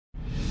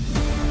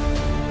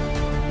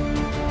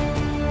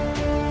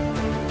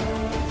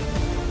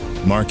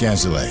Mark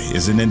Azulay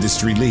is an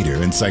industry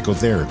leader in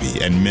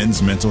psychotherapy and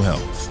men's mental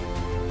health.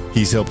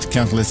 He's helped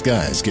countless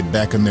guys get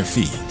back on their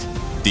feet,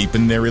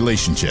 deepen their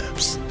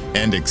relationships,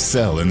 and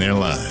excel in their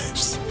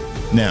lives.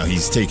 Now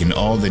he's taken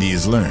all that he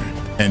has learned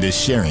and is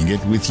sharing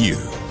it with you.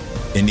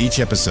 In each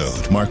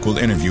episode, Mark will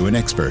interview an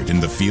expert in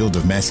the field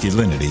of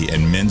masculinity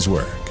and men's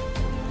work.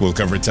 We'll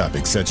cover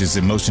topics such as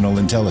emotional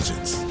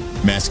intelligence,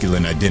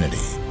 masculine identity,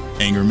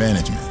 anger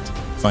management,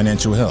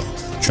 financial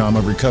health,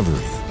 trauma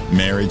recovery,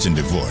 marriage and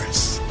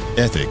divorce,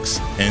 ethics,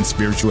 and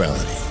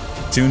spirituality.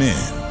 Tune in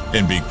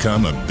and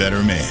become a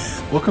better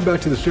man. Welcome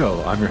back to the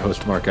show. I'm your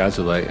host, Mark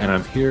Azulay, and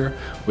I'm here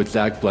with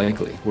Zack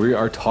Blakeney. We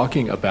are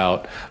talking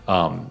about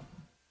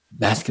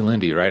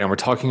masculinity, right? And we're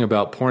talking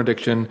about porn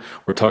addiction.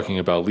 We're talking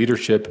about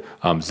leadership.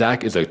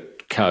 Zack is a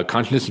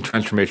consciousness and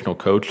transformational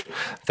coach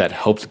that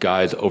helps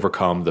guys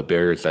overcome the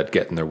barriers that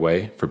get in their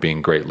way for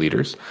being great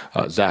leaders.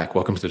 Zack,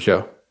 welcome to the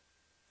show.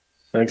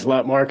 Thanks a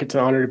lot, Mark. It's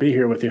an honor to be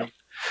here with you.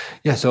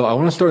 Yeah, so I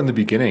want to start in the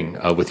beginning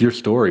with your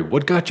story.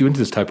 What got you into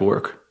this type of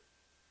work?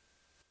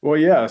 Well,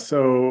 yeah,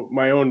 so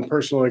my own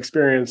personal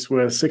experience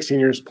with 16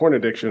 years of porn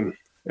addiction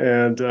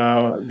and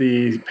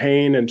the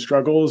pain and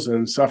struggles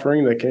and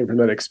suffering that came from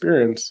that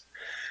experience.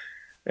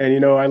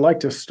 And, I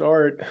like to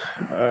start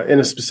in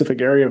a specific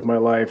area of my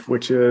life,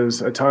 which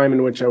is a time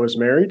in which I was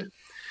married.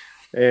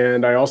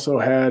 And I also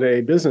had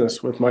a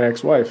business with my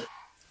ex-wife.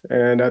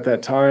 And at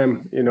that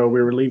time, we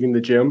were leaving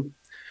the gym.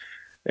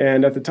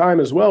 And at the time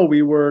as well,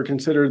 we were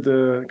considered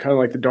the kind of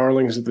like the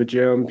darlings of the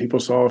gym.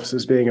 People saw us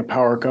as being a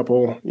power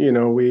couple.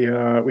 We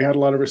had a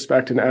lot of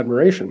respect and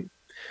admiration.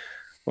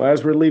 Well,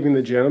 as we're leaving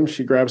the gym,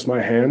 she grabs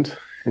my hand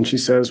and she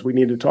says, "We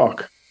need to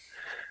talk."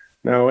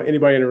 Now,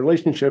 anybody in a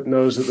relationship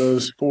knows that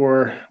those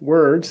 4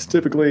 words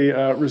typically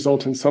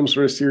result in some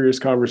sort of serious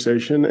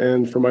conversation.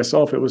 And for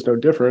myself, it was no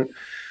different,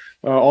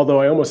 although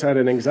I almost had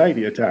an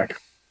anxiety attack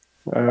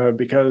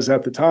because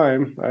at the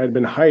time I had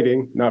been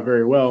hiding, not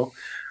very well,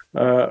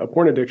 a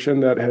porn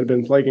addiction that had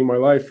been plaguing my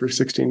life for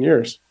 16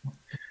 years.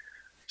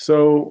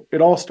 So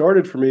it all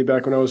started for me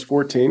back when I was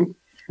 14.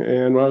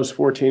 And when I was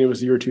 14, it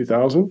was the year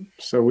 2000.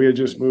 So we had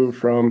just moved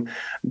from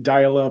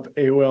dial-up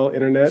AOL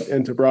internet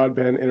into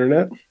broadband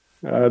internet.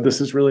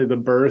 This is really the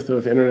birth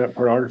of internet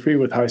pornography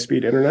with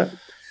high-speed internet.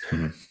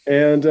 Mm-hmm.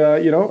 And,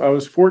 I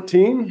was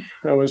 14,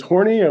 I was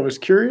horny, I was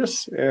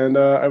curious, and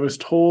I was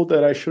told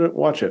that I shouldn't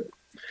watch it.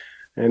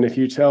 And if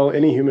you tell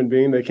any human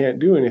being they can't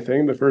do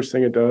anything, the first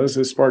thing it does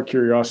is spark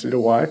curiosity to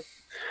why.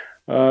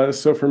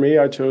 So for me,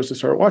 I chose to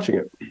start watching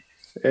it.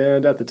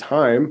 And at the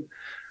time,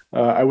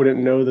 I wouldn't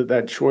know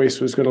that choice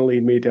was going to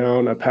lead me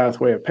down a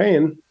pathway of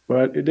pain,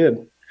 but it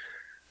did.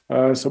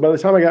 So by the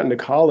time I got into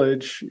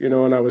college,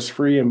 and I was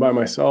free and by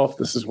myself,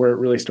 this is where it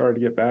really started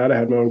to get bad. I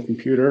had my own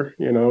computer,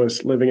 I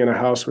was living in a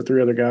house with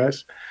 3 other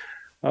guys.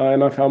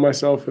 And I found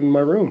myself in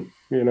my room,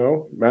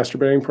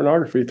 masturbating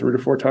pornography 3 to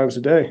 4 times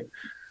a day,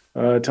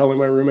 telling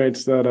my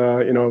roommates that,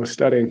 I was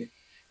studying.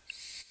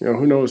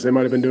 Who knows, they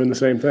might have been doing the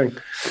same thing.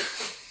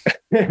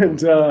 And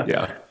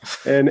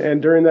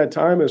during that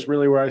time is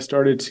really where I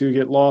started to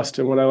get lost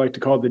in what I like to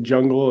call the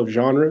jungle of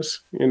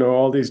genres.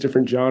 All these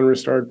different genres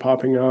started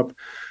popping up,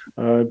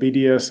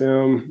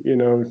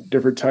 BDSM,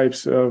 different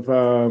types of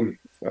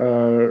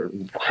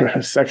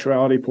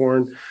sexuality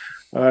porn,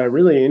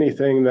 really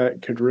anything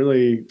that could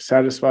really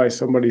satisfy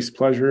somebody's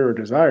pleasure or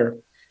desire.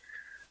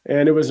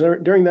 And it was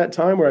during that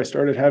time where I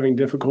started having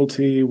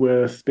difficulty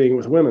with being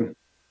with women.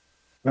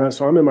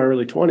 So I'm in my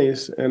early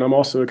 20s, and I'm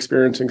also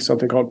experiencing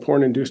something called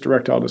porn-induced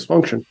erectile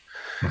dysfunction.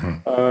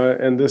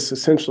 Mm-hmm. And this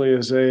essentially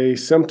is a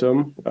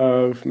symptom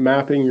of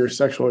mapping your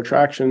sexual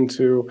attraction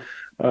to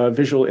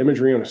visual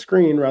imagery on a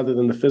screen rather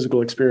than the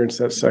physical experience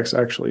that sex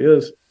actually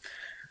is.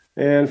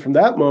 And from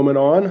that moment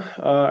on,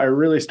 I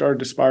really started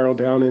to spiral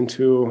down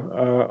into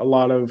a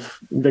lot of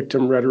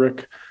victim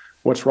rhetoric.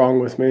 What's wrong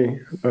with me?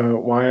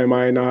 Why am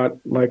I not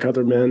like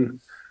other men?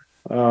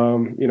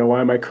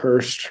 Why am I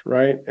cursed,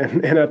 right?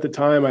 And at the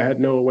time, I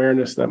had no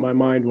awareness that my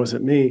mind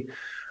wasn't me.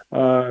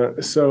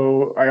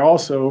 So I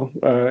also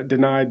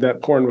denied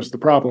that porn was the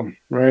problem,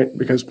 right?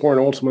 Because porn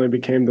ultimately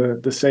became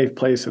the safe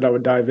place that I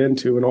would dive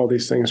into when all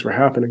these things were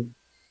happening.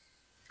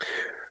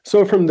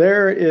 So from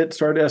there, it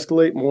started to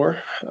escalate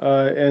more.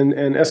 And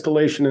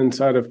escalation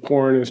inside of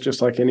porn is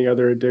just like any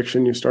other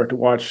addiction. You start to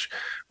watch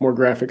more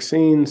graphic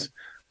scenes.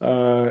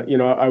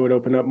 I would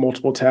open up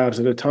multiple tabs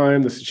at a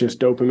time. This is just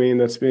dopamine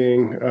that's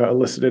being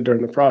elicited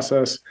during the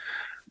process.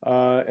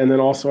 And then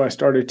also I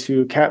started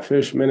to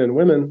catfish men and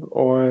women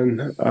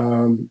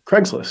on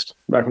Craigslist,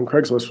 back when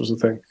Craigslist was a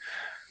thing.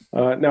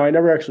 Now, I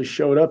never actually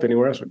showed up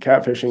anywhere. That's what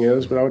catfishing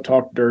is, but I would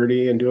talk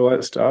dirty and do all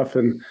that stuff.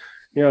 And,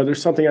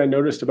 there's something I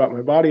noticed about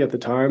my body at the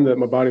time, that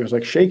my body was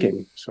like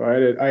shaking. So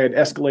I had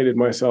escalated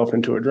myself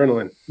into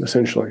adrenaline,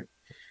 essentially.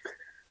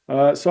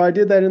 So I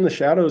did that in the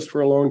shadows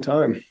for a long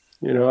time.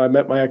 I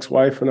met my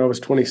ex-wife when I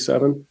was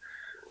 27.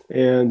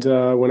 And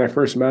when I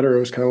first met her, it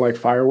was kind of like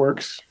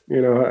fireworks.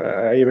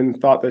 I even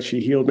thought that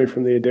she healed me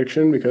from the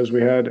addiction because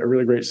we had a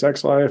really great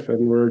sex life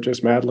and we're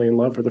just madly in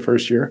love for the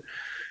first year.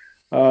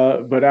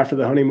 But after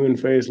the honeymoon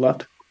phase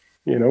left,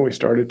 We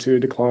started to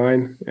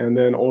decline, and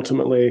then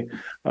ultimately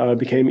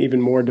became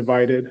even more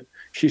divided.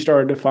 She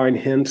started to find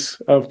hints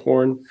of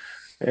porn,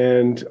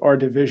 and our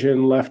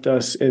division led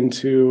us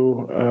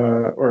into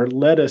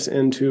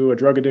a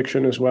drug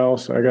addiction as well.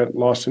 So I got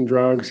lost in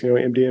drugs,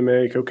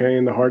 MDMA,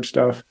 cocaine, the hard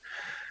stuff.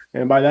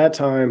 And by that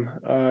time,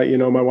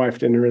 my wife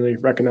didn't really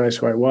recognize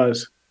who I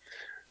was.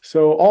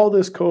 So all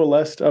this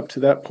coalesced up to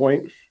that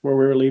point where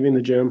we were leaving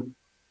the gym,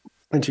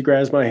 and she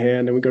grabs my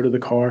hand and we go to the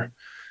car,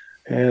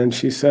 and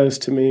she says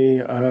to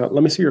me,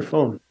 let me see your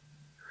phone.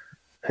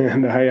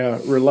 And I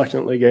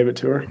reluctantly gave it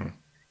to her.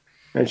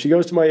 And she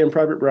goes to my in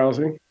private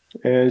browsing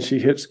and she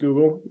hits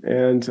Google.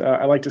 And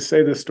I like to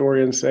say this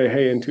story and say,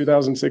 hey, in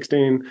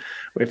 2016,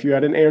 if you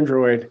had an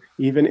Android,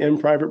 even in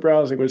private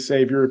browsing would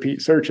save your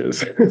repeat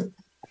searches.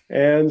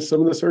 And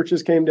some of the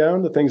searches came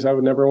down, the things I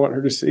would never want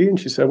her to see. And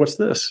she said, what's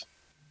this?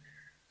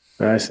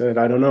 And I said,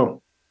 I don't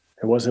know.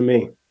 It wasn't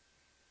me.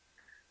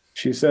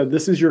 She said,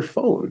 this is your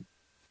phone.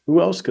 Who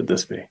else could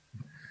this be?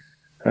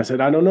 I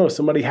said, I don't know.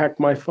 Somebody hacked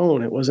my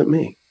phone. It wasn't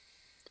me.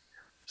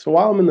 So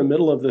while I'm in the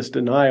middle of this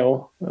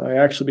denial, I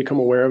actually become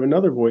aware of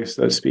another voice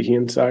that's speaking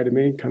inside of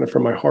me, kind of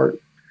from my heart,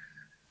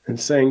 and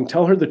saying,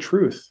 tell her the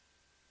truth.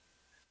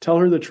 Tell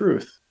her the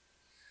truth.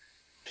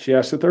 She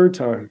asked the third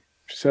time.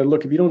 She said,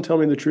 look, if you don't tell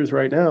me the truth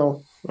right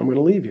now, I'm going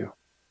to leave you.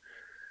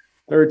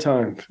 Third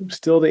time,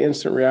 still the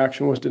instant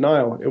reaction was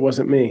denial. It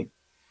wasn't me.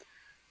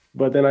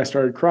 But then I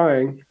started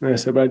crying, and I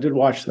said, but I did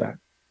watch that.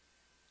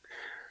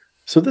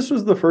 So this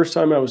was the first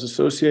time I was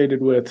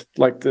associated with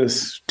like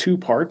this two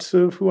parts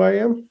of who I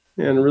am,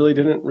 and really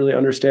didn't really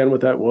understand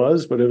what that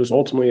was, but it was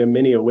ultimately a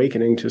mini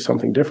awakening to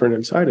something different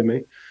inside of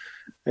me.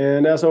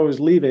 And as I was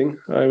leaving,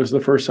 it was the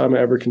first time I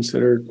ever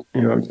considered,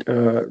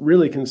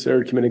 really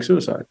considered committing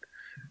suicide.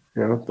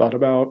 Thought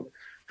about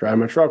driving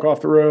my truck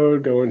off the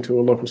road, going to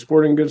a local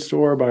sporting goods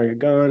store, buying a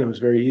gun. It was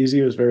very easy.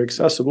 It was very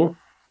accessible.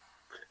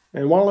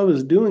 And while I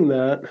was doing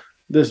that,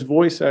 this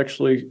voice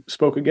actually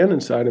spoke again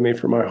inside of me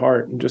from my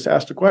heart and just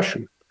asked a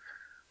question.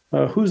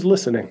 Who's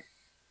listening?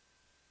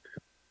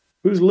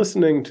 Who's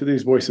listening to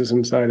these voices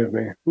inside of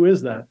me? Who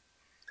is that?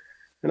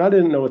 And I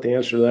didn't know what the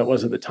answer to that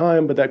was at the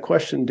time, but that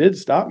question did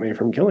stop me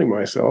from killing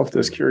myself.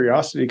 This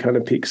curiosity kind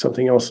of piqued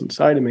something else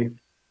inside of me.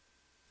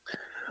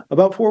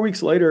 About 4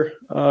 weeks later,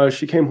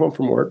 she came home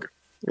from work.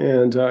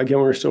 And again,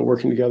 we were still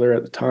working together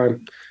at the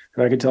time.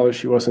 And I could tell that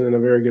she wasn't in a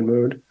very good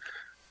mood.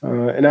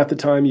 And at the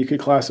time, you could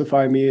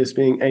classify me as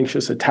being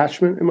anxious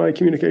attachment in my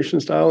communication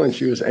style, and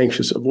she was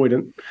anxious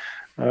avoidant,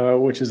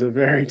 which is a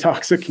very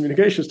toxic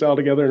communication style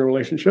together in a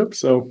relationship.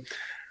 So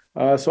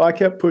I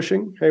kept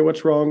pushing. Hey,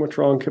 what's wrong? What's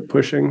wrong? Kept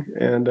pushing,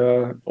 and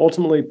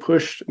ultimately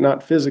pushed,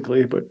 not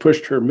physically, but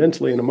pushed her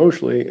mentally and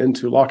emotionally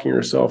into locking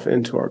herself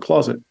into our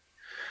closet.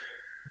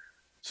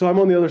 So I'm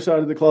on the other side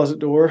of the closet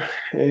door,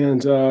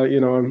 and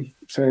I'm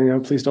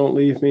saying, please don't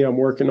leave me. I'm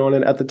working on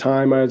it. At the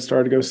time, I had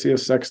started to go see a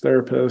sex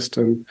therapist,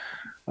 and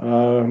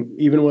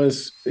even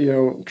was,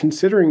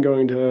 considering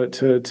going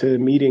to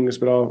meetings,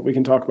 but we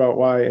can talk about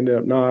why I ended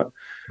up not.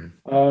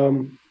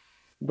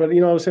 But,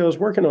 I was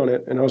working on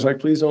it, and I was like,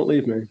 please don't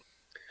leave me.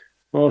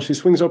 Well, she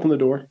swings open the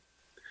door,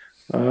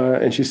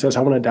 and she says,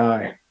 I want to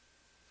die.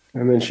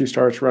 And then she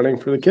starts running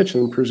for the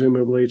kitchen,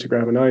 presumably to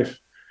grab a knife.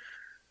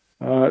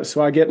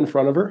 So I get in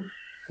front of her,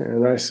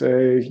 and I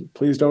say,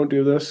 please don't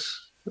do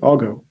this. I'll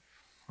go.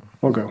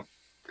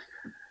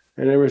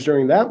 And it was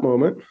during that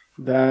moment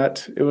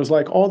that it was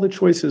like all the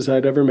choices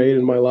I'd ever made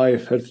in my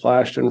life had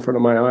flashed in front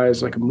of my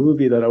eyes, like a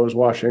movie that I was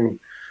watching.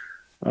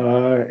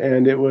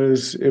 And it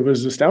was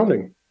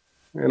astounding.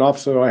 And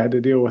also I had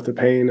to deal with the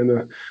pain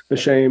and the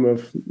shame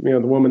of, the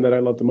woman that I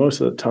loved the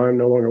most at the time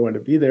no longer wanted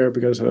to be there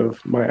because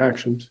of my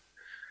actions.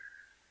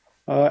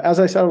 As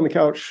I sat on the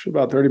couch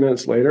about 30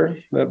 minutes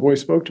later, that voice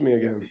spoke to me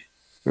again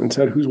and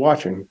said, who's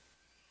watching?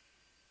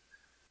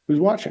 Who's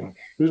watching?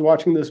 Who's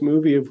watching this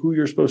movie of who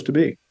you're supposed to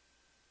be?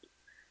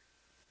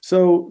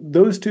 So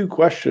those two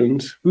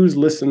questions, who's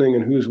listening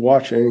and who's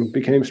watching,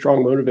 became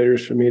strong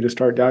motivators for me to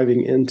start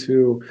diving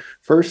into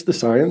first the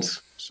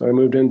science. So I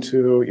moved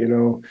into,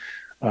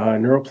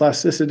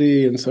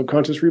 neuroplasticity and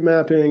subconscious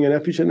remapping and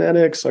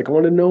epigenetics. Like I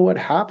wanted to know what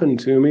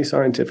happened to me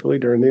scientifically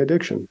during the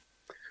addiction.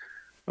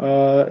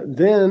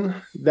 Then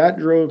that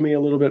drove me a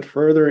little bit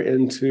further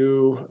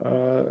into,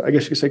 I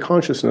guess you could say,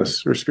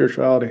 consciousness or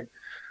spirituality.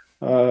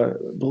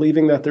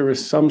 Believing that there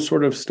was some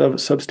sort of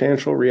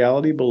substantial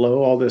reality below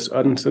all this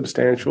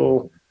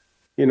unsubstantial,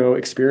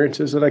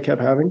 experiences that I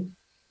kept having.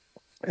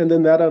 And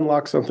then that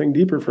unlocked something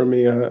deeper for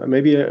me.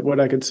 Maybe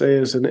what I could say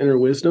is an inner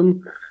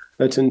wisdom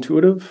that's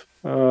intuitive,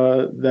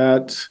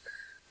 that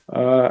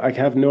I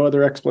have no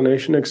other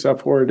explanation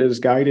except for it has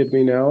guided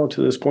me now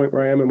to this point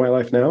where I am in my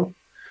life now.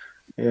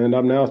 And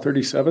I'm now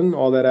 37.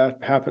 All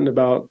that happened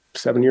about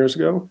 7 years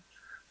ago.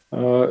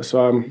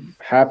 So I'm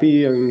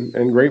happy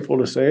and grateful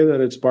to say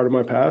that it's part of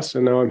my past.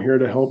 And now I'm here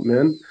to help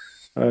men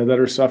that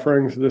are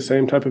suffering through the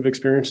same type of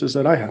experiences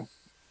that I have.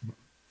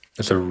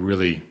 That's a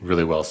really,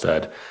 really well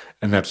said.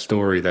 And that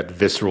story, that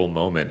visceral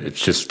moment,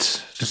 it's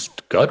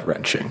just gut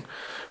wrenching,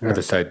 Or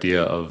this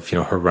idea of,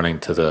 her running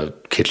to the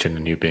kitchen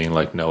and you being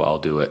like, no, I'll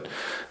do it.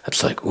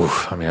 That's like,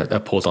 oof. I mean,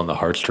 that pulls on the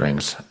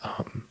heartstrings.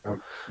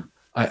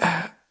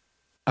 I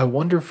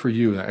wonder for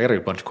you, I got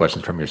a bunch of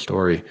questions from your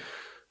story.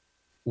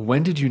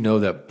 When did you know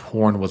that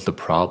porn was the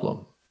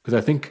problem? Because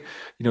I think,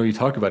 you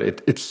talk about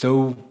it, it's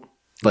so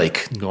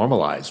like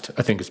normalized,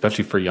 I think,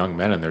 especially for young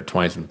men in their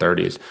 20s and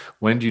 30s.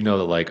 When do you know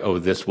that like, oh,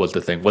 this was the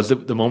thing? Was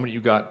it the moment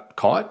you got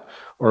caught?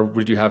 Or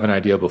did you have an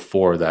idea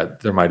before that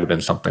there might have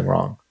been something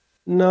wrong?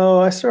 No,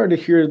 I started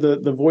to hear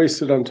the voice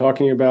that I'm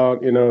talking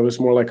about. It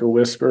was more like a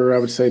whisper. I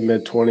would say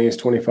mid-20s,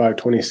 25,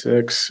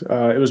 26.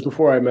 It was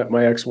before I met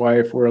my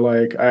ex-wife, where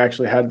like I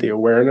actually had the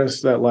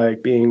awareness that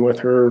like being with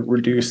her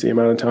reduced the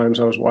amount of times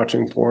I was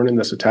watching porn and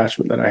this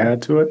attachment that I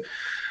had to it.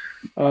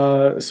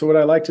 So what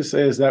I like to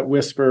say is that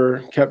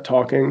whisper kept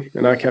talking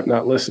and I kept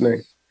not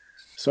listening.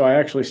 So I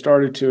actually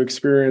started to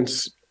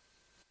experience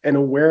an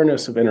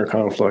awareness of inner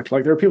conflict.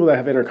 Like there are people that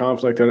have inner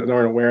conflict that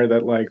aren't aware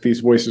that like these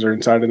voices are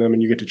inside of them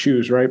and you get to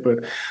choose, right?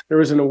 But there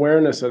was an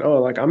awareness that,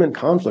 oh, like I'm in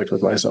conflict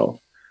with myself.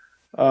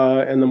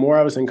 And the more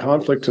I was in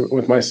conflict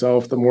with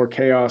myself, the more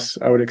chaos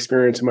I would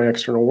experience in my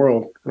external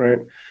world, right?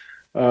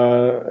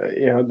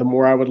 The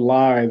more I would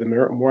lie, the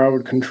more I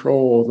would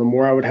control, the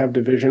more I would have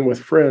division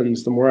with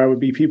friends, the more I would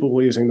be people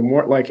pleasing, the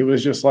more like it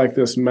was just like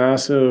this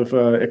massive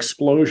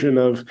explosion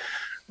of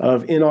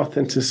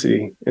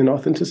inauthenticity.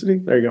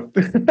 There you go.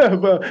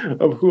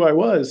 of who I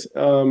was.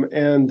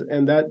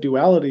 And that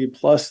duality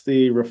plus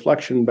the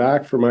reflection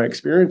back from my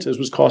experiences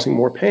was causing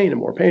more pain and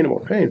more pain and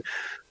more pain.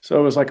 So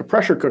it was like a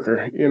pressure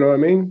cooker, you know what I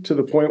mean? To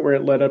the point where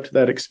it led up to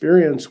that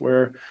experience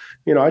where,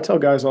 I tell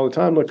guys all the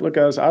time, look,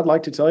 guys, I'd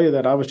like to tell you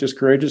that I was just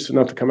courageous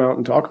enough to come out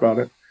and talk about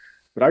it,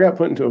 but I got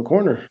put into a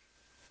corner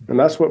and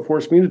that's what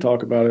forced me to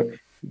talk about it.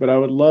 But I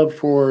would love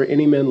for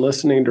any men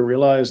listening to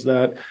realize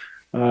that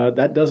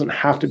that doesn't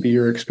have to be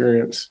your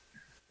experience.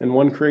 And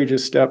one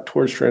courageous step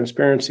towards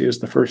transparency is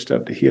the first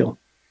step to heal.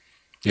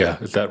 Yeah,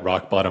 it's that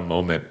rock bottom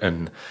moment.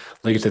 And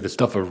like I said, the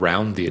stuff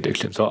around the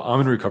addiction. So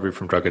I'm in recovery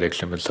from drug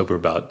addiction. I've been sober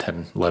about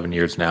 10, 11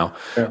 years now.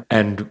 Yeah.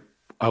 And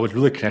I was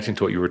really connecting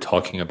to what you were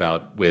talking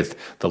about with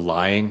the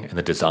lying and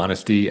the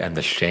dishonesty and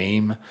the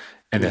shame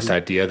and this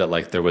idea that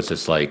like there was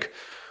this like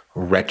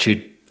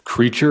wretched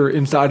creature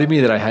inside of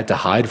me that I had to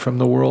hide from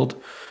the world.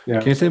 Yeah.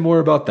 Can you say more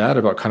about that,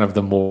 about kind of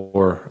the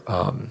more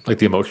like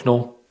the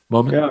emotional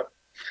moment? Yeah.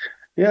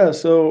 Yeah.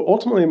 So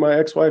ultimately, my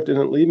ex-wife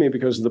didn't leave me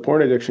because of the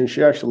porn addiction.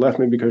 She actually left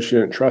me because she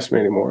didn't trust me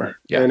anymore.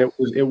 Yeah. And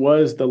it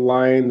was the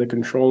lying, the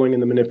controlling,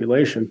 and the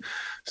manipulation.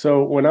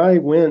 So when I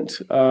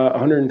went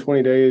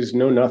 120 days,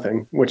 no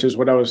nothing, which is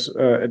what I was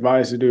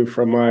advised to do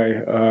from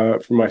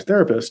my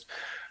therapist,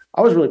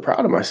 I was really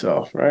proud of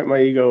myself, right?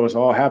 My ego was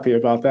all happy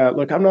about that.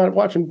 Look, I'm not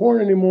watching porn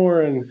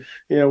anymore. And,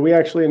 we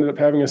actually ended up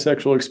having a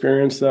sexual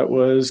experience that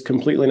was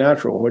completely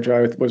natural, which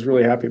I was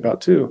really happy about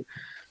too.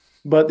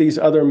 But these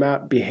other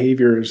map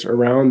behaviors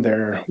around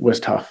there was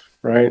tough,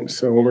 right?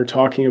 So when we're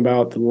talking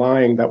about the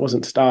lying, that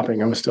wasn't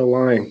stopping. I was still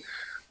lying.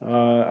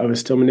 I was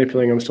still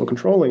manipulating. I was still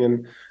controlling.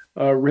 And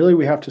really,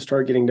 we have to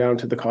start getting down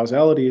to the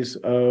causalities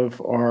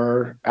of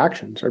our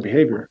actions, our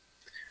behavior.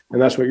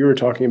 And that's what you were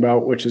talking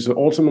about, which is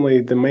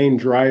ultimately the main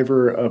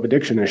driver of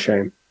addiction is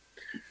shame,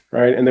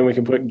 right? And then we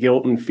can put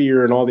guilt and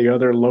fear and all the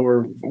other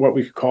lower, what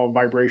we could call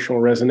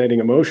vibrational resonating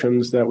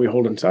emotions that we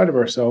hold inside of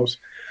ourselves.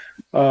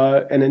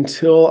 And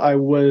until I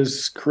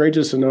was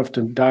courageous enough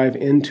to dive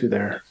into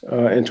there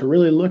and to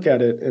really look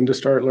at it and to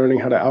start learning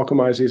how to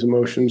alchemize these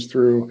emotions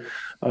through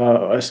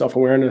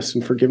self-awareness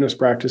and forgiveness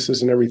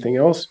practices and everything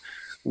else,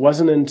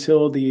 wasn't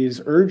until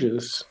these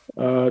urges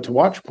to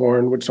watch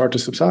porn would start to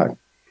subside.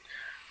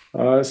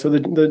 So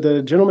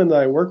the gentleman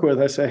that I work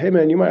with, I say, hey,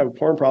 man, you might have a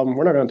porn problem.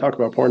 We're not going to talk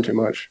about porn too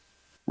much.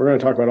 We're going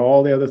to talk about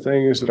all the other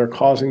things that are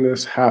causing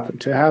this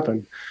to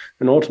happen.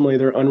 And ultimately,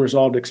 they're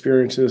unresolved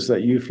experiences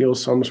that you feel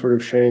some sort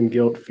of shame,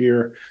 guilt,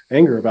 fear,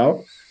 anger about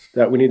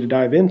that we need to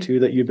dive into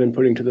that you've been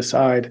putting to the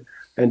side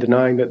and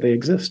denying that they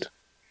exist.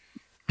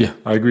 Yeah,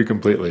 I agree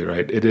completely,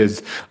 right? It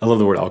is, I love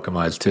the word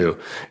alchemize too.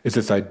 It's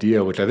this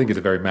idea, which I think is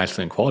a very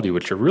masculine quality,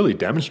 which you're really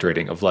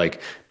demonstrating of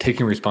like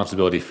taking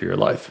responsibility for your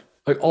life,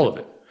 like all of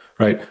it.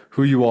 Right?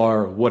 Who you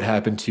are, what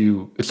happened to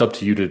you, it's up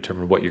to you to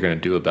determine what you're going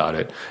to do about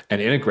it and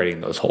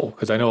integrating those whole.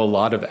 Because I know a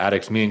lot of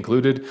addicts, me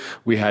included,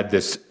 we had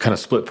this kind of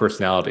split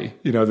personality,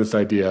 this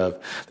idea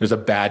of there's a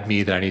bad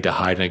me that I need to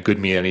hide and a good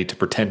me I need to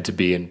pretend to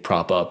be and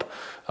prop up.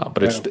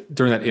 But it's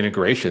during that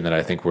integration that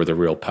I think where the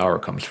real power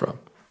comes from.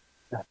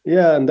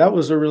 Yeah, and that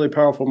was a really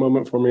powerful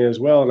moment for me as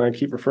well. And I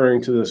keep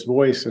referring to this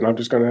voice, and I'm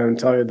just going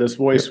to tell you this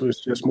voice was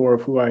just more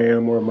of who I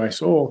am, more of my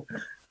soul.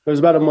 It was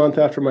about a month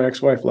after my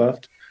ex-wife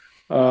left.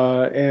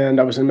 And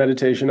I was in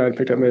meditation. I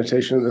picked up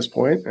meditation at this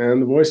point, and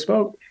the voice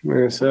spoke and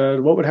it said,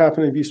 what would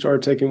happen if you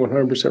started taking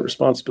 100%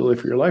 responsibility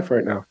for your life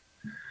right now?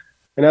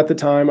 And at the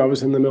time, I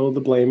was in the middle of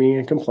the blaming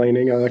and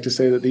complaining. I like to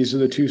say that these are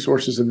the two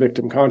sources of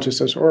victim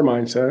consciousness or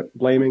mindset,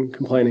 blaming,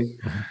 complaining.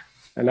 Mm-hmm.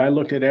 And I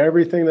looked at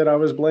everything that I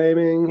was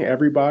blaming,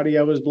 everybody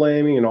I was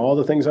blaming, and all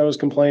the things I was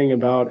complaining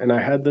about, and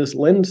I had this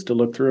lens to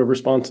look through of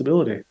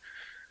responsibility.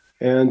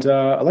 And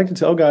I like to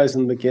tell guys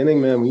in the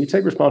beginning, man, when you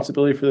take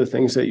responsibility for the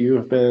things that you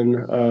have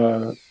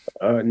been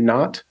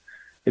not,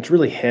 it's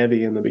really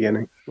heavy in the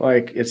beginning.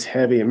 Like, it's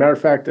heavy. As a matter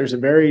of fact, there's a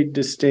very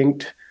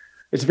distinct,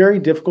 it's very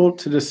difficult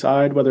to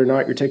decide whether or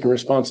not you're taking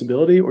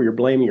responsibility or you're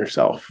blaming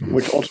yourself,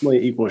 which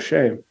ultimately equals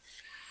shame.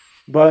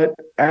 But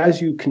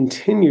as you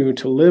continue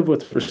to live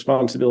with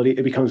responsibility,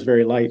 it becomes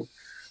very light,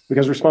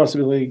 because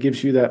responsibility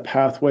gives you that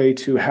pathway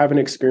to have an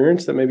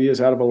experience that maybe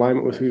is out of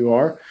alignment with who you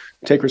are,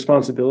 take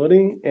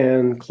responsibility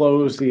and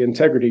close the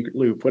integrity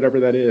loop, whatever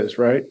that is,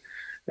 right?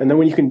 And then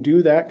when you can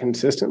do that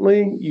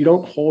consistently, you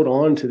don't hold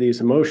on to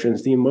these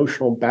emotions. The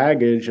emotional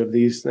baggage of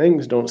these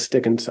things don't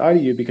stick inside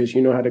of you, because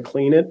you know how to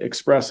clean it,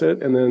 express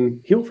it, and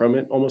then heal from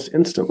it almost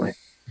instantly.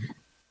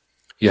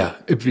 Yeah,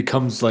 it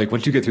becomes like,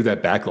 once you get through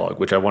that backlog,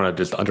 which I want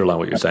to just underline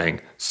what you're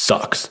saying,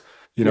 sucks.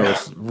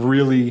 It's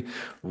really,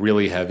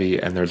 really heavy.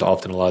 And there's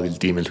often a lot of these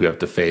demons we have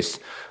to face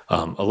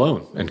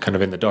alone and kind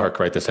of in the dark,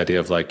 right? This idea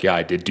of like, yeah,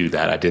 I did do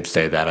that. I did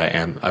say that.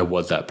 I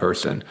was that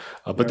person.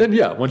 But then,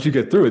 once you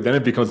get through it, then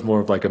it becomes more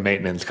of like a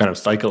maintenance kind of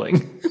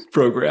cycling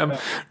program,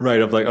 right?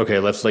 Of like, okay,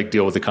 let's like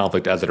deal with the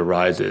conflict as it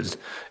arises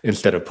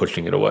instead of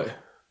pushing it away.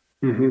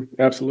 Mm-hmm.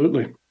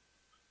 Absolutely.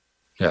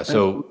 Yeah.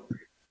 So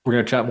we're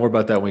going to chat more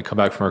about that when we come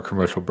back from our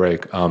commercial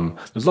break. There's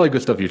a lot of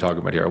good stuff you're talking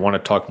about here. I want to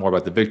talk more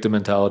about the victim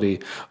mentality.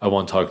 I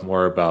want to talk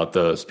more about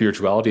the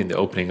spirituality and the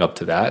opening up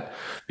to that,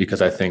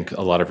 because I think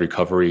a lot of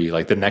recovery,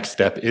 like the next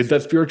step is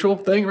that spiritual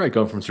thing, right?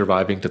 Going from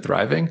surviving to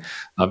thriving.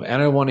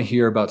 And I want to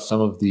hear about some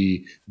of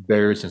the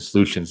barriers and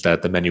solutions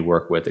that the men you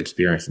work with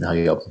experience and how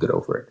you help them get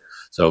over it.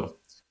 So if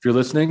you're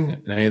listening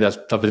and any of that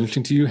stuff is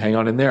interesting to you, hang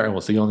on in there and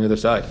we'll see you on the other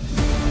side.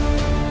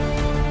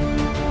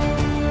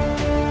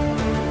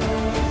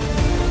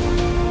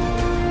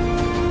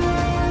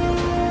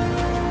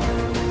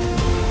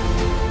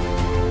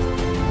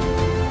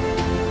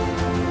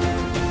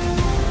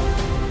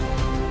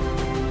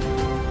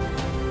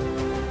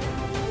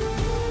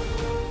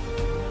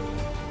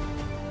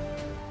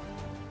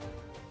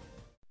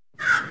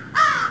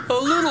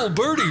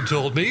 Birdie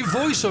told me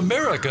Voice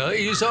America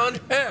is on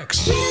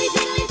X.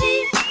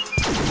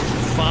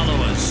 Follow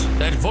us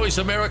at Voice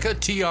America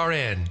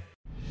TRN.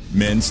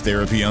 Men's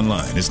Therapy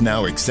Online is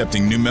now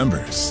accepting new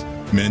members.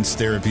 Men's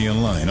Therapy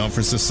Online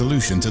offers a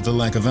solution to the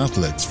lack of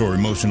outlets for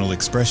emotional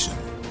expression,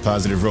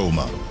 positive role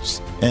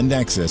models, and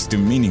access to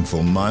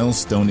meaningful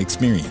milestone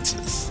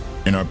experiences.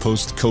 In our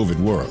post-COVID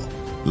world,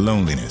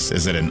 loneliness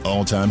is at an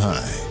all-time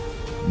high.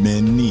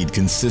 Men need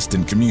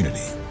consistent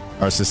community.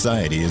 Our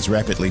society is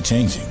rapidly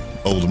changing.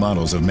 Old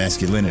models of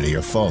masculinity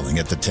are falling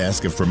at the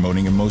task of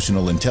promoting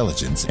emotional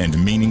intelligence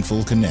and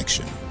meaningful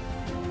connection.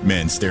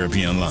 Men's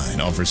Therapy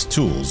Online offers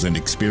tools and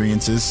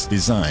experiences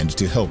designed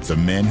to help the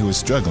man who is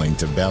struggling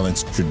to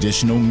balance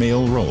traditional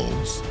male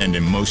roles and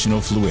emotional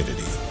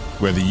fluidity.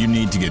 Whether you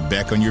need to get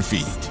back on your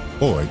feet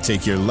or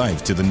take your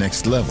life to the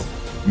next level,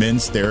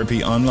 Men's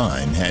Therapy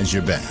Online has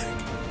your back.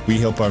 We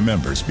help our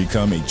members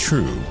become a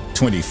true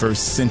 21st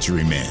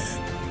century man.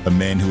 A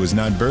man who is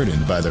not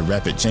burdened by the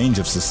rapid change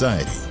of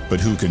society, but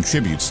who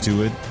contributes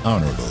to it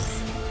honorably.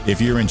 If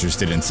you're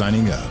interested in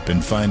signing up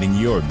and finding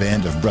your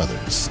band of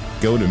brothers,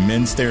 go to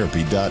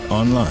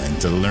menstherapy.online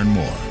to learn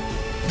more.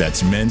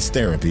 That's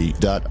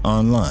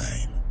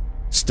menstherapy.online.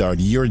 Start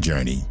your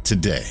journey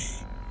today.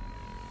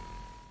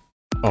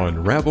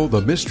 Unravel the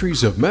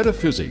mysteries of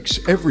metaphysics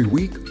every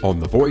week on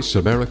the Voice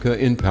America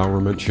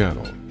Empowerment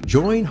Channel.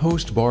 Join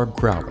host Barb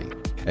Crowley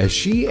as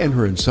she and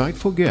her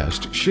insightful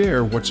guest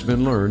share what's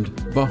been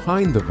learned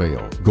behind the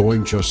veil,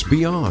 going just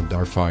beyond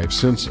our five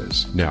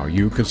senses. Now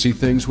you can see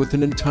things with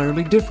an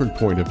entirely different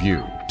point of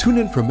view. Tune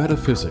in for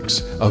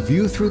Metaphysics, A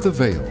View Through the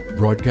Veil,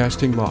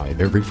 broadcasting live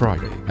every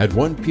Friday at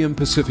 1 p.m.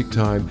 Pacific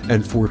Time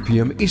and 4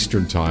 p.m.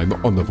 Eastern Time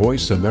on the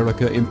Voice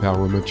America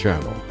Empowerment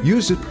Channel.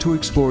 Use it to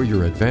explore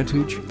your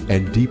advantage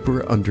and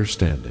deeper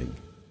understanding.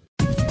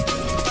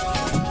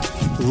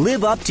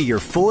 Live up to your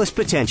fullest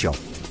potential.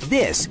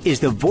 This is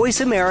the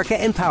Voice America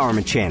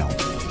Empowerment Channel.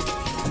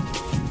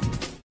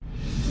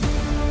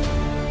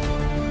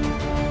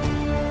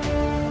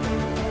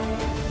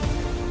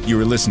 You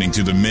are listening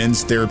to the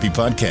Men's Therapy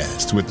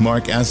Podcast with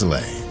Mark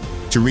Azalea.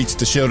 To reach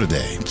the show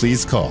today,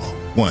 please call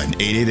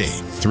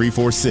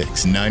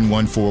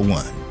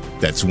 1-888-346-9141.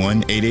 That's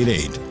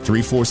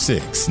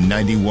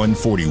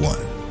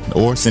 1-888-346-9141.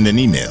 Or send an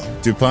email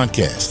to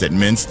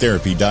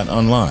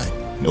podcast@menstherapy.online.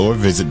 Or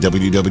visit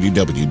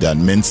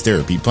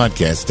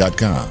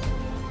www.menstherapypodcast.com.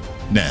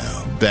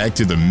 Now, back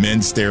to the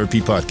Men's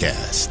Therapy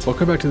Podcast.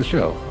 Welcome back to the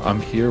show.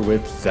 I'm here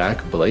with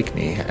Zack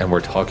Blakeney, and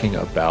we're talking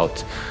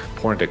about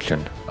porn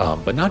addiction,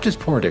 but not just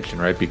porn addiction,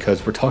 right?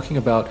 Because we're talking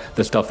about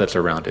the stuff that's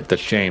around it, the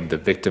shame, the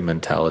victim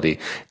mentality,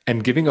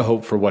 and giving a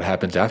hope for what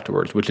happens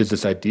afterwards, which is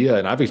this idea,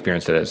 and I've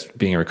experienced it as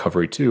being in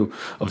recovery too,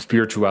 of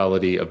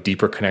spirituality, of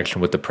deeper connection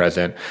with the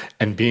present,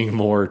 and being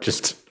more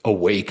just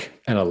awake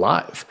and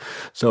alive.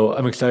 So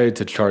I'm excited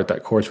to chart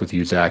that course with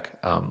you, Zack.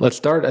 Let's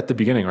start at the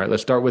beginning, right?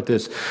 Let's start with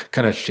this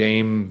kind of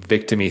shame,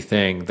 victim-y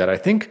thing that I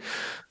think,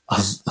 we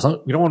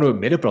don't want to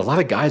admit it, but a lot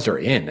of guys are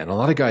in, and a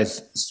lot of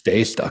guys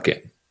stay stuck in.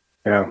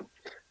 Yeah.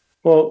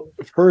 Well,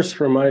 first,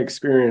 from my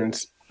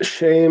experience,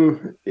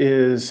 shame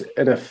is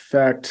an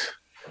effect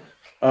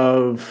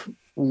of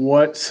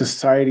what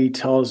society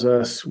tells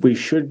us we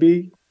should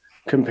be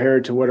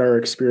compared to what our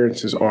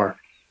experiences are.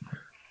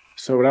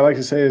 So what I like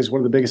to say is one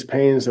of the biggest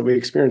pains that we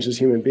experience as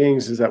human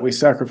beings is that we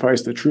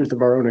sacrifice the truth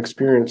of our own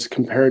experience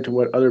compared to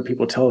what other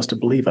people tell us to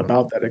believe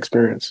about that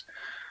experience.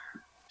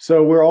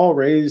 So we're all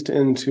raised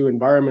into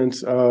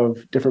environments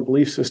of different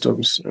belief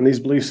systems, and these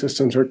belief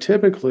systems are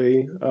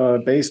typically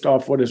based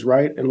off what is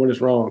right and what is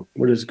wrong,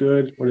 what is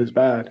good, what is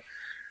bad.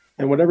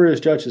 And whatever is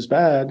judged as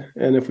bad,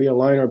 and if we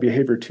align our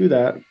behavior to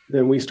that,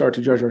 then we start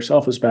to judge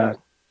ourselves as bad.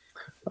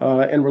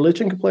 And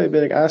religion can play a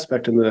big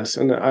aspect in this.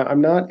 And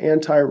I'm not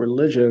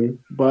anti-religion,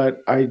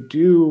 but I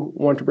do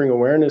want to bring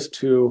awareness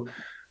to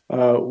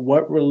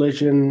what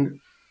religion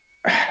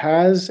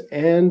has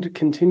and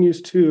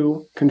continues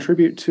to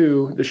contribute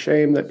to the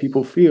shame that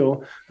people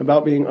feel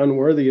about being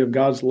unworthy of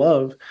God's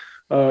love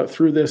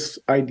through this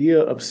idea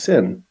of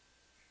sin.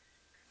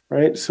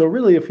 Right. So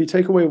really, if you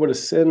take away what a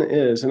sin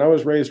is, and I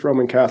was raised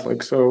Roman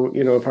Catholic, so,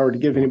 if I were to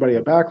give anybody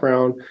a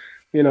background,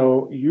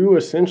 you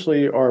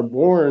essentially are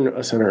born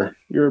a sinner.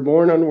 You're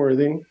born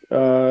unworthy.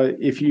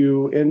 If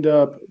you end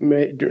up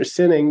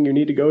sinning, you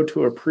need to go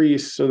to a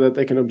priest so that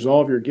they can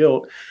absolve your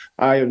guilt.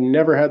 I have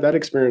never had that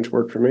experience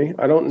work for me.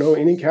 I don't know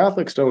any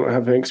Catholics don't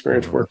have an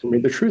experience work for me.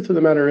 The truth of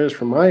the matter is,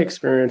 from my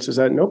experience, is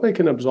that nobody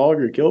can absolve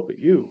your guilt but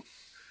you.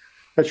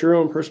 That's your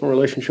own personal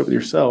relationship with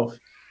yourself.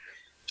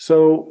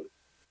 So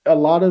a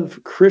lot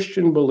of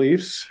Christian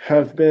beliefs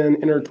have been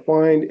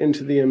intertwined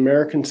into the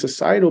American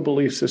societal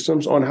belief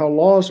systems on how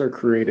laws are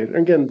created. And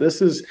again,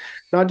 this is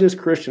not just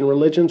Christian.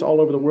 Religions all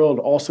over the world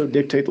also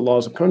dictate the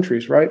laws of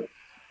countries, right?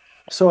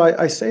 So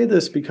I say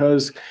this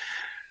because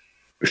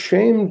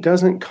shame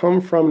doesn't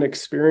come from an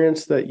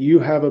experience that you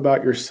have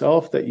about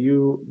yourself that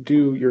you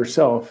do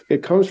yourself.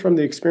 It comes from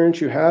the experience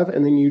you have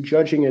and then you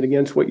judging it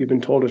against what you've been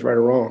told is right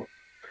or wrong.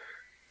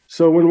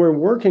 So when I'm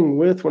working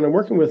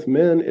with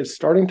men, it's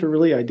starting to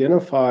really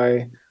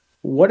identify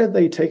what have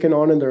they taken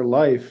on in their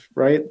life,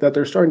 right? That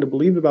they're starting to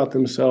believe about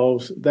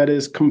themselves that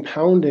is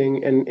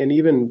compounding and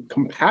even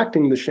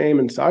compacting the shame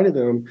inside of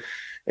them.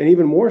 And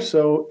even more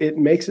so, it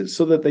makes it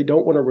so that they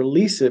don't want to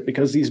release it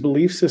because these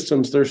belief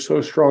systems they're so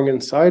strong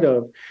inside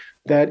of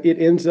that it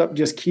ends up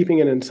just keeping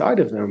it inside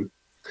of them.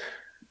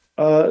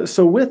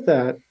 So with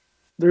that,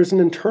 there's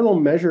an internal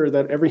measure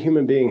that every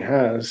human being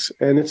has,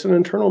 and it's an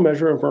internal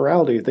measure of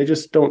morality. They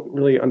just don't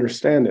really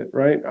understand it,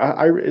 right?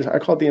 I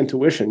call it the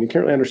intuition. You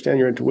can't really understand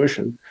your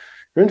intuition.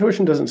 Your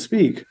intuition doesn't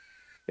speak.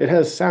 It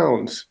has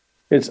sounds.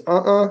 It's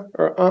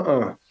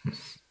or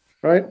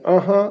right?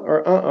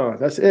 Or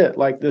That's it.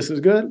 Like, this is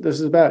good,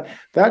 this is bad.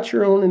 That's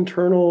your own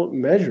internal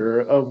measure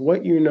of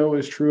what you know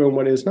is true and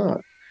what is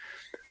not.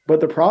 But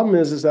the problem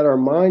is that our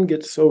mind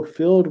gets so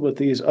filled with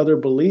these other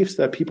beliefs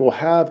that people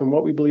have and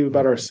what we believe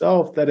about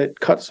ourselves that it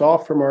cuts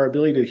off from our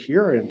ability to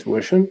hear our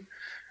intuition.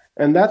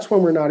 And that's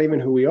when we're not even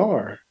who we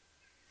are.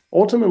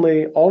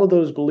 Ultimately, all of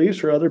those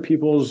beliefs are other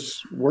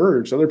people's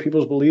words, other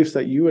people's beliefs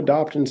that you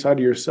adopt inside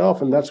of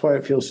yourself. And that's why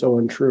it feels so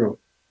untrue.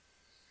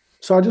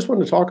 So I just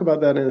want to talk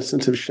about that in a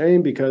sense of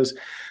shame, because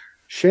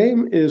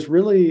shame is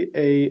really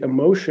an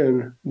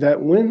emotion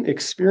that, when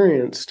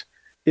experienced,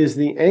 is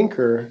the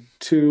anchor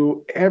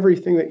to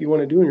everything that you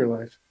want to do in your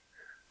life.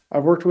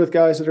 I've worked with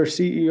guys that are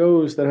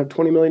CEOs that have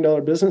 $20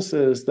 million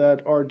businesses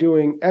that are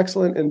doing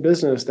excellent in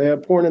business. They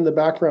have porn in the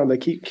background. They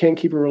can't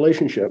keep a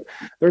relationship.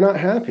 They're not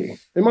happy.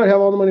 They might have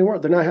all the money in the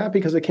world. They're not happy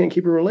because they can't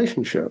keep a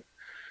relationship,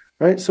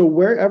 right? So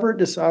wherever it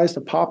decides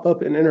to pop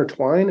up and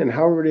intertwine, and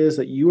however it is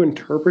that you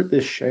interpret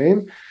this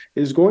shame,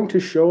 is going to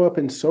show up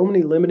in so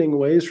many limiting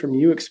ways from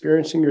you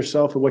experiencing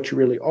yourself and what you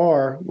really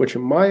are, which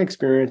in my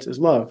experience is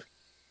love.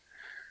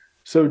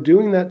 So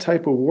doing that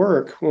type of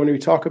work, when we were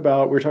talking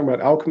about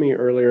alchemy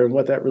earlier and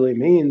what that really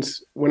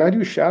means, when I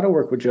do shadow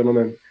work with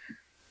gentlemen,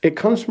 it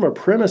comes from a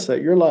premise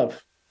that you're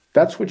love.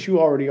 That's what you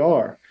already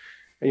are.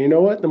 And you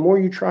know what? The more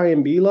you try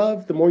and be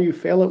love, the more you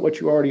fail at what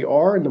you already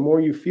are, and the more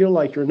you feel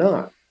like you're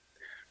not.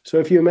 So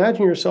if you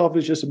imagine yourself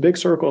as just a big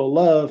circle of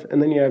love,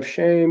 and then you have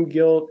shame,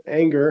 guilt,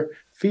 anger,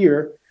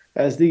 fear,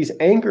 as these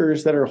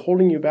anchors that are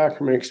holding you back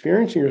from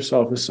experiencing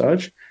yourself as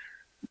such,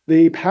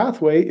 the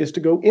pathway is to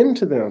go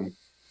into them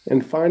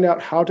and find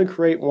out how to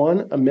create,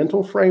 a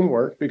mental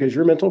framework, because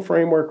your mental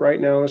framework right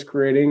now is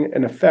creating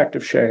an effect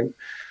of shame.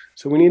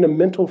 So we need a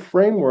mental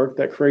framework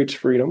that creates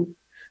freedom.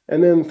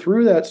 And then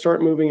through that,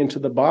 start moving into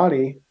the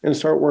body and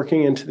start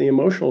working into the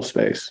emotional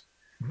space.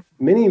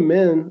 Many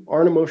men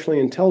aren't emotionally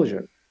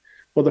intelligent.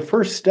 Well, the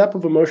first step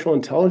of emotional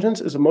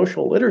intelligence is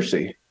emotional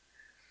literacy.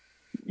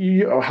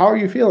 How are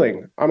you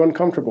feeling? I'm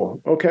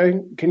uncomfortable. Okay.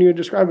 Can you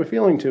describe a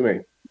feeling to me?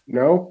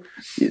 No,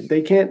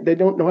 they can't. They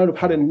don't know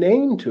how to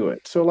name to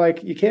it. So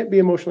you can't be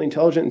emotionally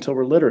intelligent until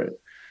we're literate.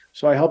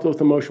 So I help with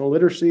emotional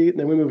literacy, and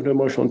then we move into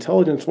emotional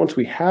intelligence. Once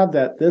we have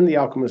that, then the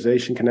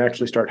alchemization can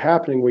actually start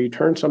happening, where you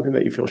turn something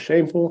that you feel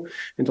shameful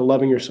into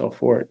loving yourself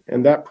for it.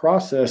 And that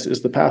process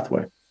is the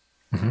pathway.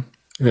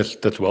 Mm-hmm.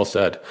 That's well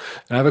said.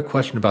 And I have a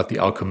question about the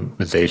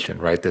alchemization,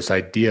 right? This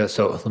idea.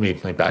 So let me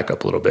back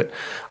up a little bit.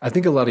 I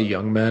think a lot of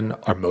young men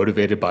are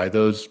motivated by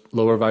those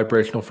lower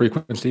vibrational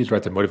frequencies,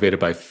 right? They're motivated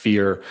by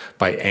fear,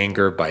 by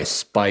anger, by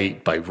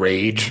spite, by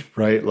rage,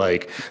 right?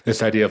 Like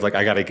this idea of like,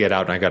 I got to get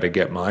out and I got to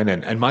get mine.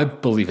 And my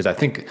belief is I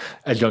think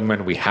as young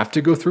men, we have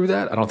to go through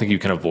that. I don't think you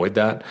can avoid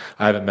that.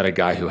 I haven't met a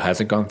guy who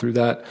hasn't gone through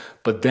that.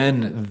 But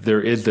then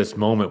there is this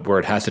moment where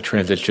it has to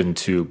transition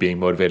to being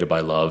motivated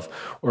by love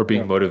or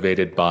being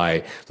motivated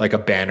by like a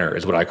banner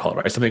is what I call it,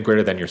 right? Something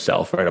greater than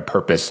yourself, right? A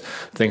purpose,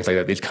 things like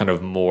that. These kind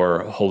of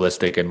more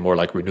holistic and more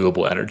like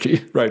renewable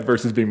energy, right?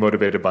 Versus being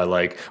motivated by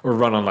like, or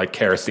run on like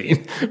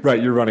kerosene,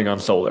 right? You're running on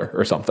solar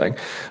or something.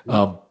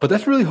 But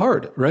that's really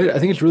hard, right? I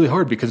think it's really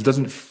hard because it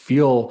doesn't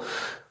feel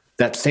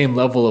that same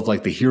level of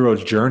like the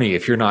hero's journey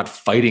if you're not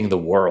fighting the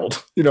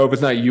world, if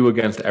it's not you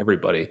against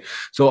everybody.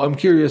 So I'm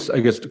curious, I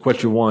guess,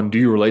 question one, do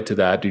you relate to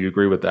that? Do you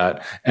agree with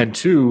that? And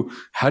two,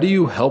 how do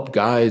you help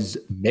guys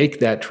make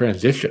that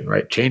transition,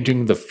 right?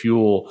 Changing the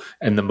fuel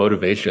and the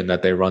motivation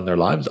that they run their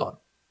lives on.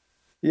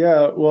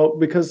 Yeah, well,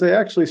 because they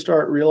actually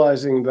start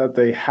realizing that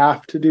they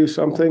have to do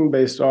something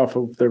based off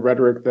of the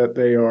rhetoric that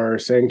they are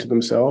saying to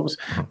themselves.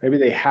 Maybe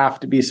they have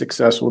to be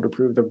successful to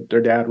prove their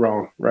dad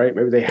wrong, right?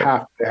 Maybe they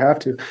have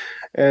to.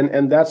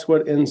 And that's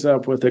what ends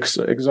up with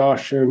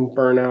exhaustion,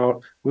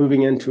 burnout,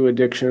 moving into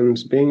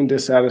addictions, being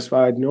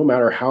dissatisfied, no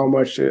matter how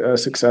much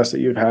success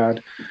that you've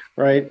had,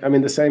 right? I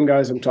mean, the same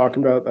guys I'm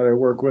talking about that I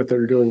work with that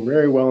are doing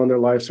very well in their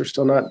lives, they're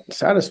still not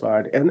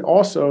satisfied. And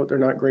also, they're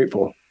not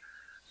grateful.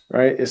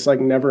 Right? It's like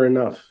never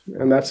enough.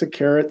 And that's a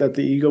carrot that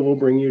the ego will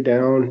bring you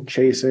down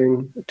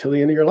chasing till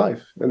the end of your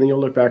life. And then you'll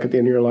look back at the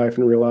end of your life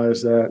and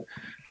realize that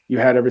you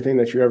had everything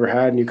that you ever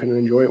had and you couldn't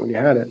enjoy it when you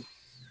had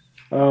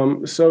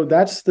it. So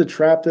that's the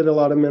trap that a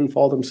lot of men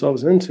fall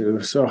themselves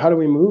into. So how do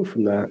we move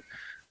from that?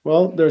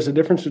 Well, there's a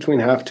difference between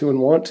have to and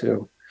want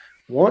to.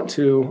 Want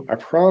to, I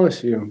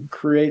promise you,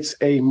 creates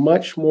a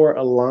much more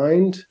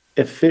aligned,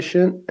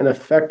 efficient, and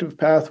effective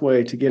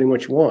pathway to getting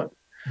what you want.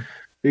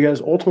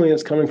 Because ultimately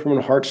it's coming from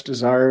a heart's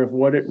desire of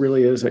what it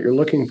really is that you're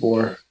looking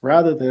for,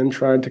 rather than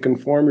trying to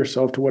conform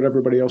yourself to what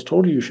everybody else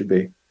told you should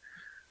be,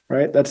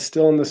 right? That's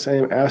still in the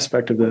same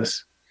aspect of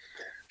this.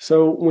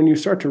 So when you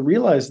start to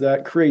realize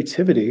that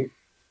creativity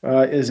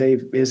is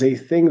a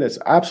thing that's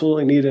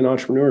absolutely needed in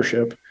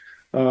entrepreneurship,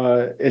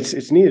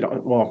 it's needed.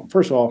 Well,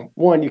 first of all,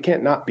 one, you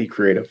can't not be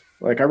creative.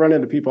 Like I run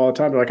into people all the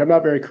time, they're like, I'm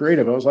not very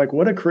creative. I was like,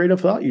 what a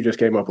creative thought you just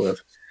came up with.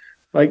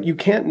 Like you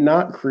can't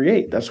not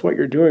create. That's what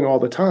you're doing all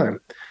the time.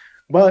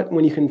 But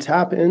when you can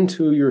tap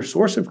into your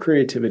source of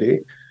creativity,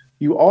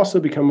 you also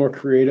become more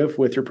creative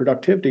with your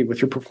productivity,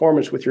 with your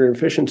performance, with your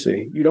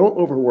efficiency. You don't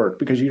overwork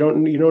because you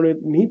don't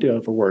need to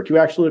overwork. You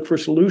actually look for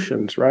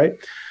solutions, right?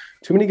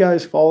 Too many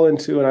guys fall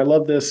into, and I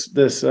love this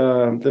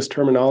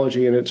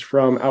terminology, and it's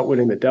from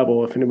Outwitting the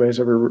Devil, if anybody's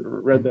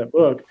ever read that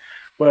book,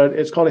 but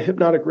it's called a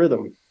hypnotic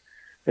rhythm.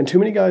 And too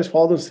many guys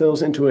fall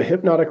themselves into a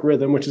hypnotic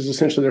rhythm, which is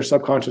essentially their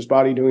subconscious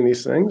body doing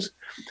these things.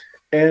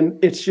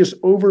 And it's just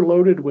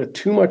overloaded with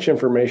too much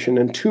information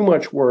and too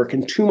much work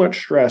and too much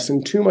stress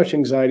and too much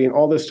anxiety and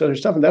all this other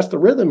stuff. And that's the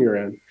rhythm you're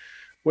in.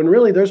 When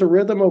really there's a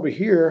rhythm over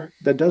here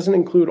that doesn't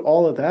include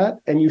all of that,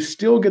 and you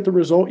still get the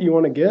result you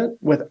want to get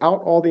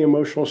without all the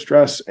emotional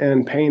stress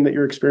and pain that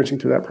you're experiencing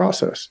through that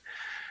process.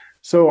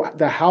 So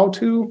the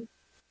how-to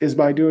is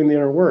by doing the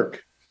inner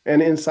work.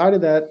 And inside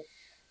of that,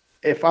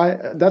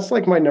 that's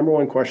like my number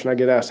one question I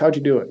get asked, how'd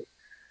you do it?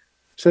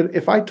 So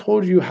if I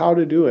told you how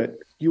to do it,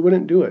 you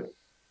wouldn't do it.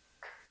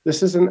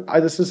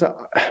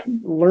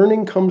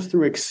 Learning comes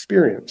through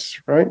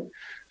experience, right?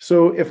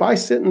 So if I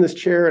sit in this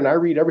chair and I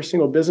read every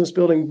single business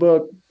building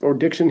book or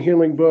addiction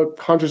healing book,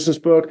 consciousness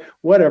book,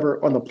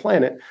 whatever on the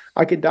planet,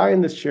 I could die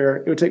in this chair.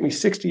 It would take me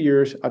 60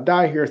 years. I'd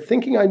die here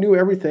thinking I knew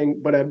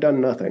everything, but I've done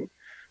nothing.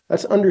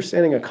 That's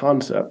understanding a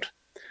concept.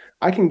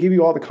 I can give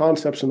you all the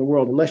concepts in the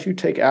world. Unless you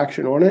take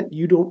action on it,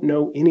 you don't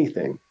know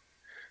anything.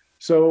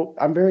 So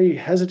I'm very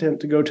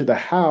hesitant to go to the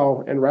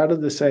how, and rather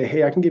than say,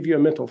 hey, I can give you a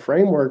mental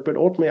framework, but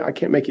ultimately I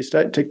can't make you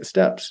take the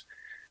steps.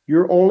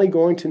 You're only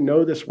going to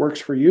know this works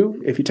for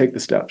you if you take the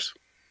steps.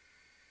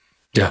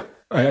 Yeah,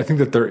 I think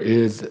that there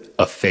is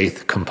a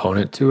faith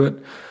component to it,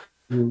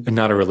 and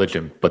not a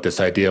religion, but this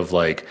idea of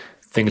like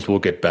things will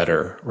get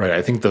better, right?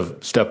 I think the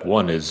step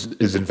one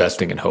is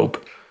investing in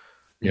hope,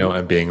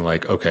 and being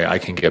like, okay, I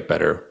can get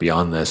better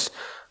beyond this.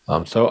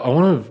 So I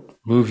want to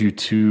move you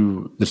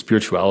to the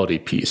spirituality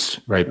piece,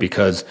 right?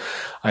 Because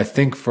I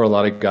think for a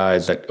lot of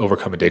guys that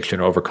overcome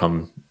addiction,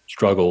 overcome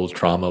struggles,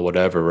 trauma,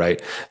 whatever,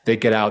 right? They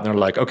get out and they're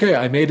like, okay,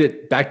 I made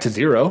it back to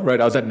zero,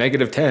 right? I was at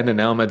 -10 and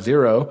now I'm at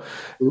 0,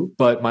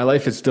 but my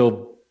life is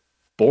still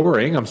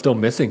boring. I'm still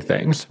missing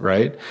things,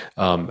 right?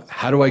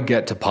 How do I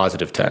get to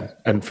 +10?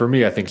 And for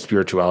me, I think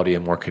spirituality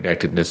and more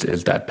connectedness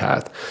is that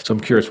path. So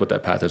I'm curious what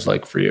that path is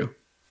like for you.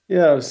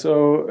 Yeah.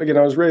 So again,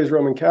 I was raised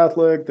Roman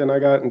Catholic. Then I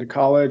got into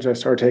college. I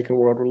started taking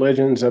world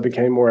religions. I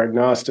became more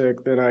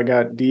agnostic. Then I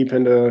got deep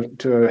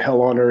into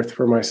hell on earth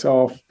for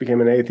myself,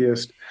 became an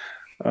atheist.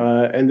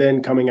 And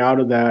then coming out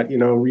of that,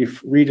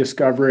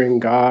 rediscovering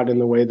God in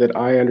the way that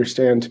I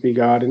understand to be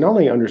God, and not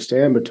only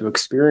understand, but to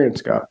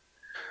experience God.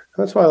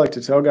 That's why I like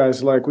to tell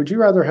guys, like, would you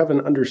rather have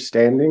an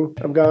understanding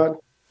of God,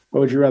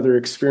 or would you rather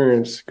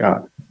experience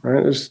God?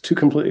 Right? There's two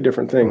completely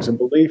different things, a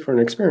belief or an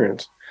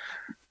experience.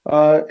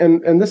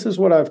 And this is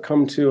what I've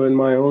come to in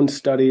my own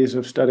studies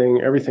of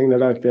studying everything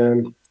that I've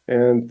been.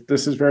 And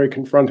this is very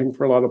confronting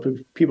for a lot of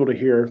people to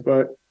hear,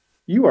 but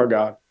you are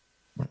God.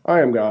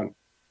 I am God.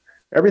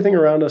 Everything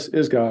around us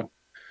is God.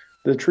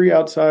 The tree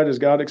outside is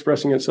God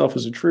expressing itself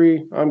as a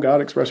tree. I'm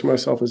God expressing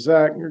myself as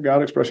Zach. You're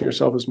God expressing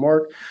yourself as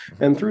Mark.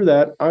 And through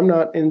that, I'm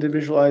not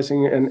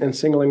individualizing and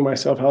singling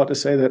myself out to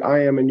say that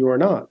I am and you are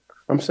not.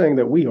 I'm saying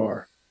that we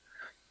are.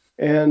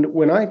 And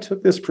when I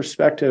took this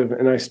perspective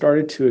and I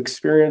started to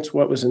experience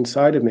what was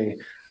inside of me,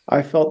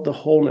 I felt the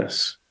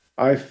wholeness.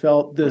 I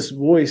felt this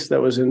voice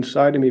that was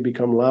inside of me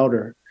become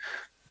louder.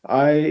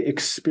 I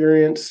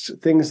experienced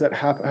things that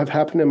have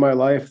happened in my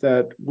life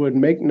that would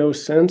make no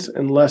sense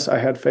unless I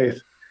had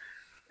faith.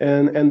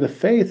 And the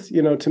faith,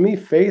 to me,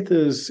 faith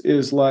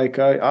is like,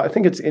 I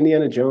think it's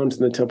Indiana Jones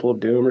in the Temple of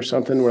Doom or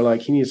something, where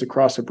like he needs to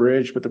cross a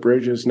bridge, but the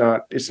bridge it's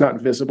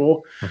not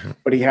visible,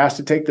 but he has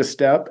to take the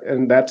step,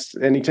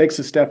 and he takes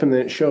the step and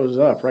then it shows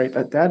up, right?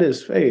 That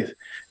is faith.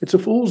 It's a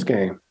fool's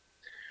game.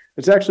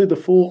 It's actually the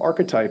fool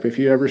archetype. If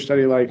you ever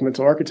study like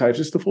mental archetypes,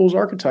 it's the fool's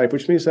archetype,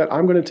 which means that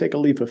I'm going to take a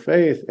leap of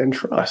faith and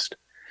trust.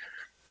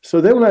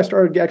 So then when I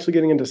started actually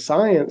getting into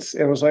science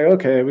and was like,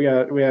 okay, we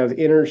have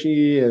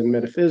energy and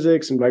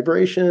metaphysics and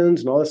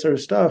vibrations and all that sort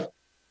of stuff,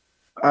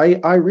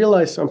 I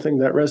realized something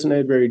that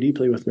resonated very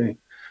deeply with me,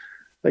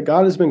 that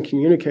God has been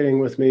communicating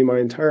with me my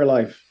entire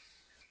life,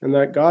 and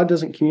that God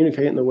doesn't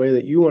communicate in the way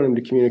that you want him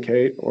to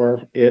communicate,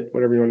 or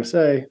whatever you want to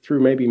say,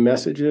 through maybe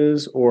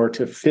messages or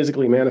to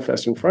physically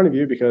manifest in front of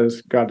you,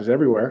 because God is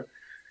everywhere.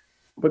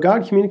 But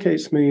God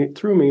communicates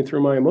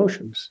through my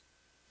emotions.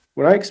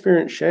 When I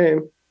experience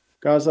shame,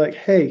 God's like,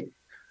 hey,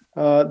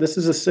 this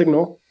is a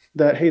signal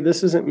that, hey,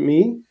 this isn't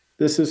me.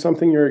 This is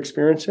something you're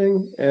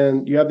experiencing,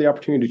 and you have the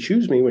opportunity to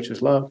choose me, which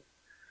is love.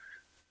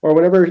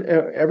 Or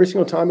every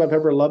single time I've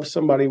ever loved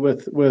somebody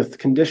with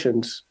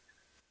conditions,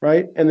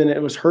 right? And then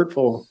it was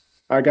hurtful.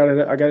 I got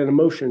an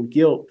emotion,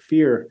 guilt,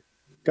 fear.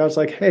 God's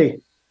like,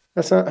 hey,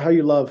 that's not how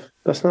you love.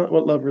 That's not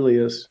what love really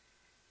is.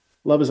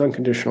 Love is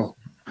unconditional.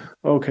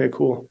 Okay,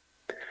 cool.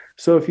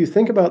 So if you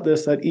think about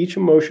this, that each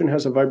emotion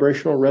has a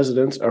vibrational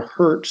resonance, a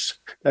hertz,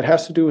 that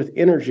has to do with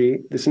energy.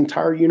 This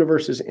entire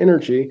universe is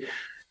energy,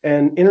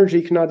 and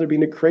energy can neither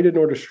be created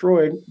nor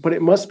destroyed, but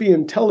it must be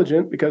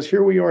intelligent, because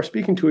here we are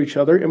speaking to each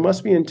other. It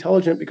must be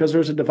intelligent because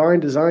there's a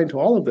divine design to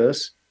all of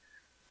this.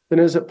 Then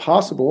is it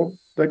possible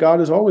that God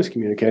is always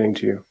communicating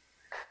to you?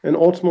 And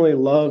ultimately,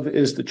 love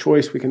is the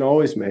choice we can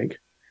always make.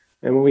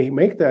 And when we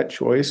make that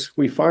choice,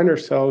 we find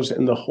ourselves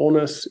in the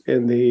wholeness,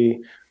 in the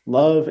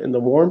love, and the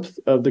warmth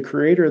of the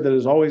Creator that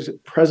is always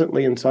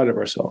presently inside of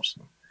ourselves.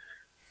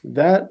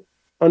 That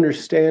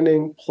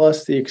understanding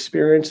plus the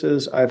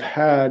experiences I've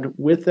had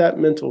with that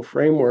mental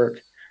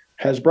framework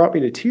has brought me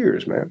to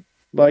tears, man.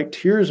 Like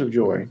tears of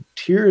joy,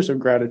 tears of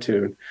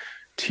gratitude,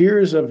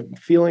 tears of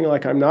feeling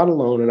like I'm not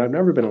alone, and I've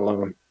never been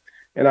alone.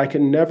 And I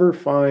can never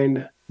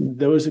find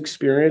those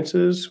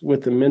experiences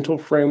with the mental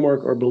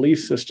framework or belief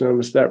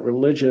systems that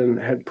religion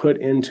had put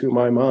into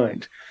my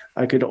mind.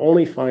 I could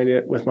only find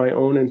it with my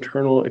own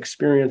internal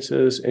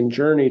experiences and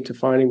journey to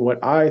finding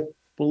what I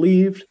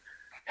believed,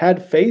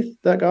 had faith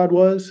that God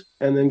was,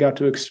 and then got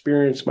to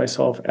experience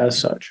myself as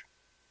such.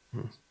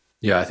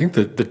 Yeah, I think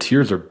the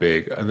tears are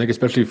big. I think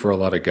especially for a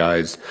lot of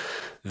guys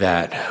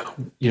that,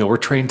 we're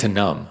trained to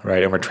numb,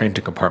 right? And we're trained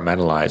to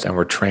compartmentalize, and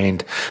we're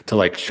trained to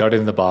like shut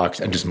in the box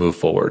and just move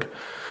forward.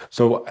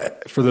 So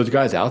for those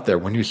guys out there,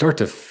 when you start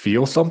to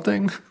feel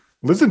something,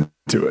 listen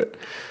to it.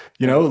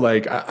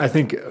 I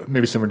think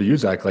maybe similar to you,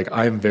 Zach, like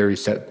I'm very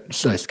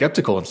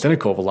skeptical and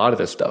cynical of a lot of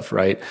this stuff,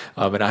 right?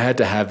 And I had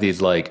to have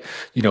these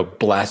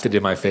blasted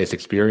in my face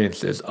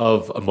experiences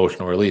of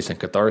emotional release and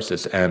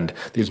catharsis, and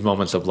these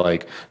moments of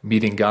like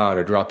meeting God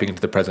or dropping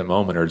into the present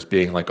moment, or just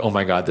being like, oh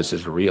my God, this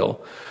is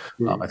real.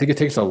 I think it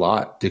takes a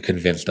lot to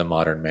convince the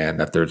modern man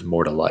that there's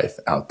more to life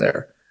out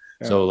there.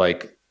 Yeah. So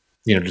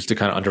just to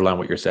kind of underline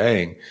what you're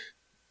saying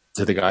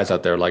to the guys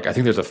out there, like, I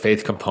think there's a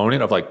faith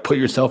component of like, put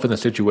yourself in the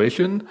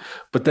situation,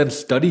 but then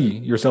study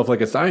yourself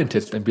like a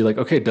scientist and be like,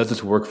 okay, does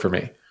this work for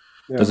me?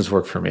 Yeah. Does this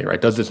work for me?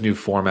 Right? Does this new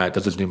format,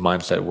 does this new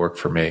mindset work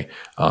for me?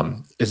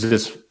 Is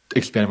this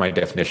expanding my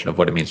definition of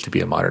what it means to be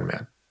a modern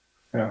man?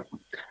 Yeah.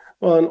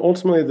 Well, and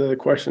ultimately the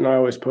question I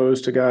always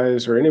pose to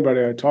guys or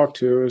anybody I talk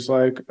to is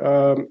like,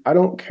 I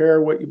don't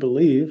care what you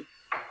believe,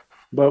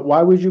 but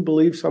why would you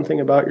believe something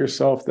about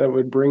yourself that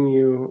would bring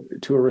you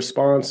to a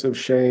response of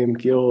shame,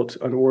 guilt,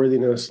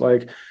 unworthiness?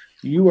 Like,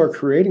 you are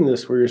creating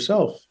this for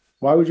yourself.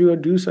 Why would you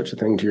do such a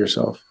thing to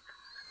yourself?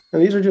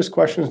 And these are just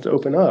questions to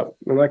open up.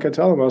 And like I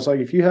tell them, I was like,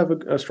 if you have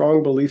a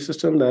strong belief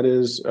system that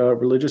is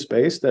religious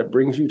based, that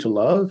brings you to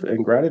love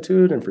and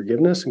gratitude and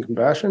forgiveness and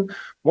compassion,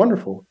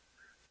 wonderful.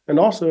 And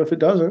also, if it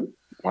doesn't,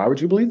 why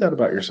would you believe that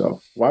about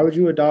yourself? Why would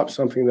you adopt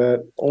something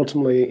that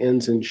ultimately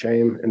ends in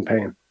shame and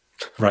pain?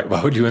 Right.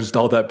 Why would you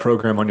install that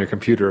program on your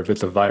computer if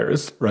it's a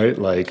virus, right?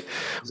 Like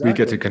we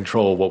get to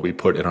control what we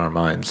put in our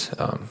minds.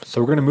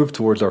 So we're going to move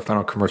towards our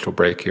final commercial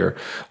break here.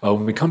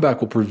 When we come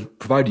back, we'll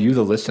provide you,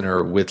 the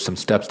listener, with some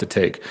steps to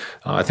take.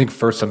 I think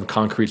first some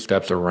concrete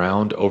steps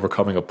around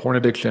overcoming a porn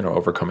addiction or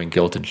overcoming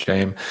guilt and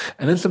shame,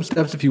 and then some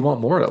steps if you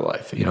want more out of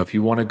life. If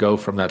you want to go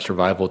from that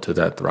survival to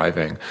that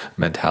thriving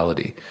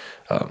mentality.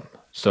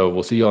 So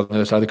we'll see you on the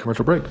other side of the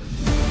commercial break.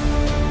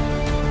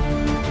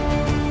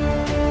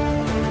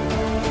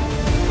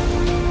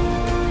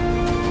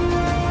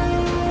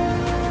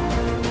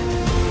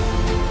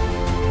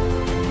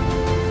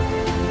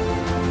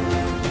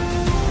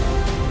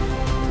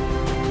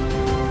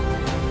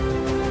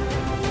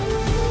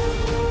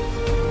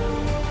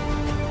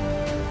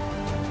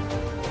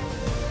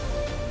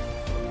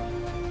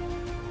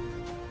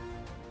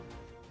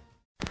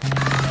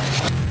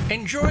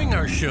 Enjoying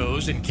our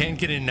shows and can't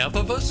get enough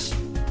of us?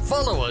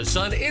 Follow us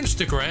on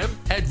Instagram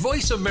at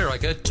Voice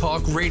America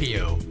Talk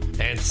Radio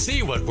and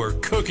see what we're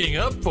cooking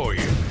up for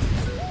you.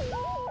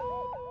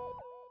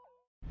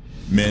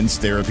 Men's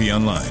Therapy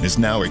Online is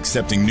now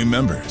accepting new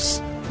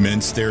members.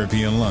 Men's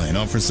Therapy Online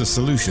offers a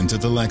solution to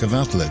the lack of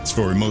outlets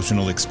for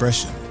emotional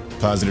expression,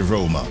 positive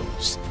role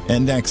models,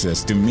 and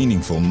access to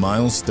meaningful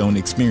milestone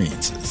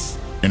experiences.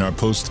 In our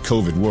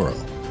post-COVID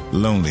world,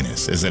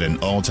 loneliness is at an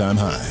all-time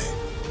high.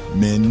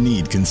 Men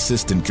need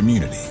consistent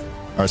community.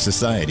 Our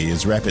society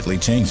is rapidly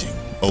changing.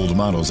 Old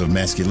models of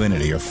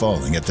masculinity are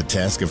falling at the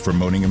task of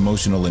promoting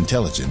emotional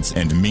intelligence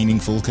and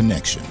meaningful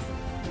connection.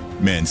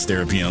 Men's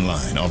Therapy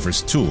Online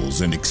offers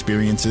tools and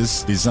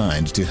experiences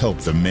designed to help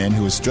the man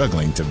who is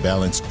struggling to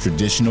balance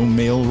traditional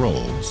male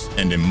roles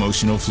and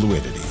emotional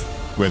fluidity.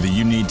 Whether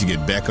you need to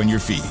get back on your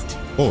feet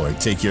or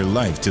take your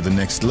life to the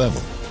next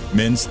level,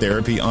 Men's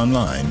Therapy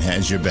Online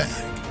has your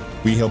back.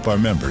 We help our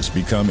members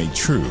become a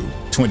true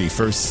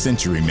 21st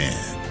century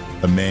man,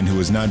 a man who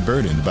is not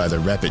burdened by the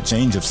rapid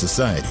change of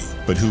society,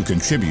 but who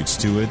contributes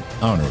to it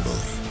honorably.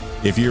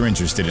 If you're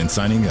interested in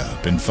signing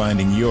up and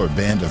finding your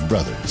band of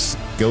brothers,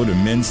 go to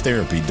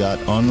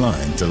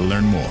menstherapy.online to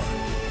learn more.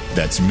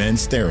 That's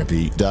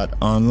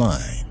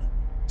menstherapy.online.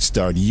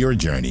 Start your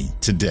journey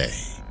today.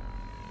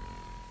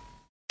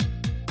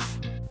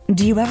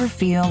 Do you ever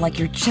feel like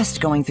you're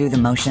just going through the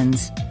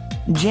motions?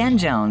 Jan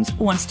Jones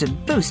wants to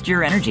boost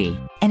your energy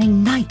and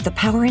ignite the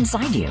power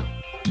inside you.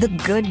 The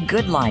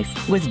Good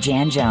Life with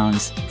Jan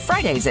Jones.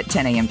 Fridays at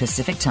 10 a.m.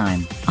 Pacific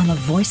Time on the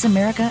Voice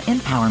America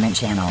Empowerment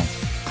Channel.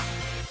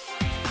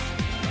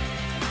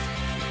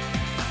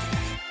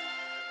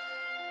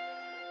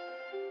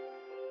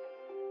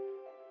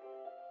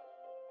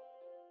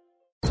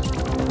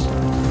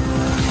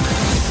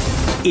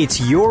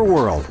 It's your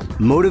world.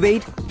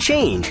 Motivate,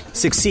 change,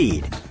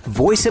 succeed.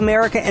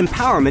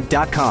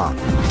 VoiceAmericaEmpowerment.com.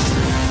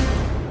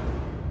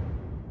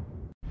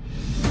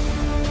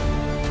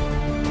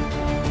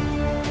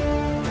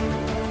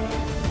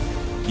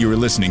 You are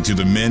listening to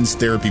the Men's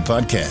Therapy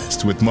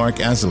Podcast with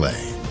Mark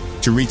Azalea.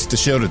 To reach the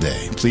show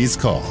today, please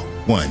call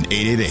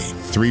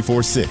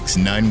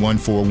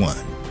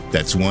 1-888-346-9141.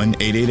 That's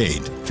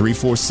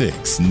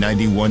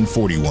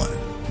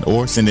 1-888-346-9141.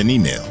 Or send an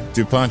email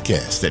to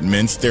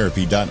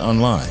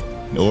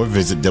podcast@menstherapy.online or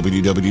visit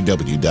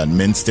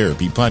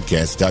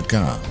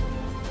www.menstherapypodcast.com.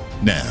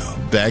 Now,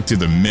 back to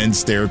the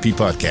Men's Therapy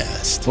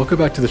Podcast. Welcome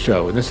back to the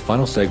show. In this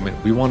final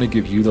segment, we want to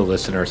give you, the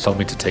listener,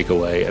 something to take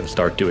away and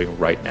start doing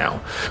right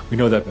now. We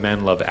know that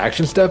men love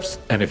action steps,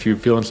 and if you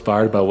feel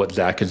inspired by what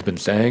Zack has been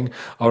saying,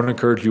 I want to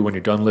encourage you, when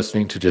you're done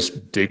listening, to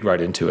just dig right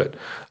into it.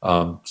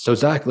 So,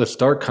 Zack, let's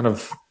start kind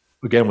of,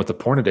 again, with the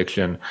porn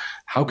addiction.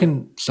 How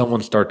can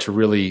someone start to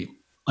really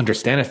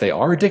understand if they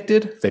are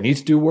addicted, if they need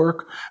to do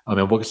work,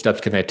 and what steps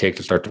can they take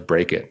to start to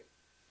break it?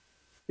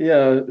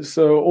 Yeah,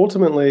 so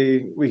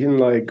ultimately we can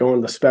go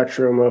on the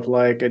spectrum of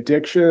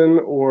addiction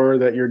or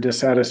that you're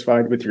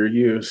dissatisfied with your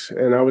use.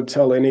 And I would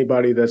tell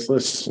anybody that's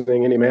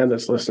listening, any man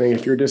that's listening,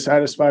 if you're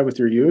dissatisfied with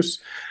your use,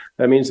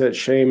 that means that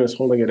shame is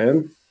holding it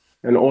in.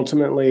 And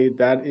ultimately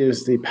that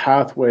is the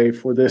pathway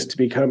for this to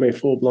become a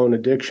full-blown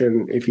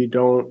addiction if you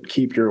don't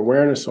keep your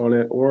awareness on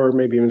it, or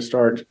maybe even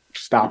start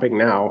stopping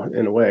now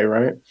in a way,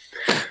 right?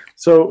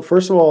 So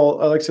first of all,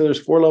 I like to say there's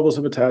 4 levels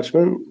of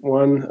attachment.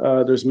 One,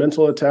 there's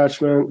mental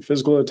attachment,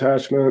 physical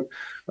attachment,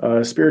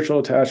 spiritual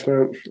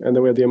attachment, and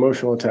then we have the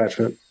emotional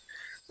attachment.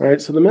 All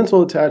right. So the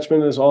mental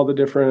attachment is all the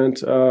different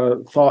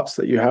thoughts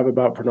that you have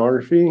about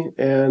pornography.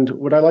 And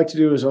what I like to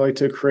do is I like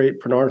to create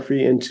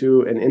pornography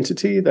into an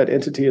entity. That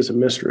entity is a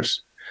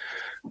mistress.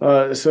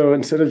 So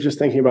instead of just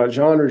thinking about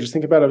genre, just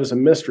think about it as a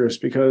mistress,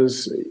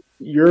 because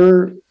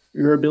your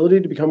ability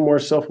to become more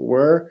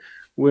self-aware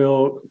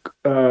will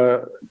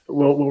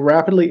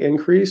rapidly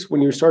increase when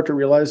you start to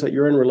realize that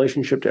you're in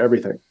relationship to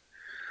everything,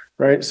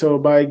 right? So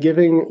by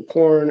giving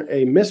porn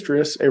a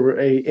mistress,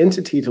 a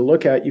entity to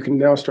look at, you can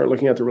now start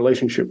looking at the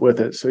relationship with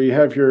it. So you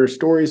have your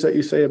stories that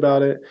you say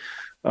about it.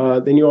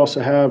 Then you also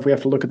we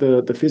have to look at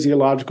the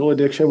physiological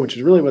addiction, which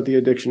is really what the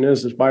addiction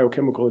is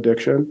biochemical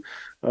addiction.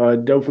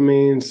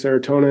 Dopamine,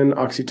 serotonin,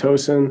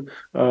 oxytocin,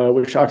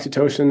 which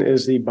oxytocin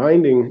is the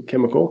binding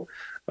chemical,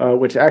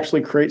 which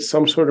actually creates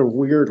some sort of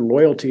weird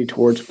loyalty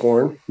towards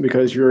porn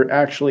because you're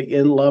actually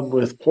in love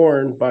with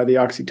porn by the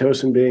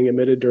oxytocin being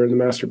emitted during the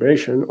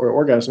masturbation or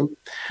orgasm.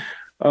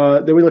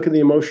 Then we look at the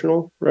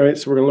emotional, right?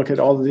 So we're going to look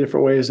at all the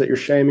different ways that you're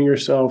shaming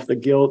yourself, the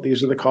guilt.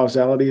 These are the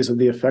causalities of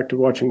the effect of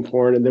watching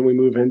porn. And then we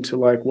move into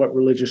like what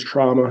religious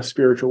trauma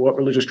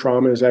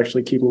is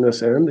actually keeping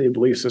this in, the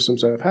belief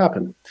systems that have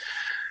happened.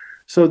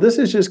 So this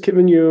is just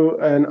giving you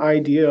an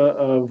idea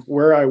of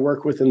where I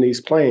work within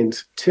these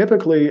planes.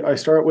 Typically, I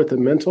start with the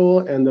mental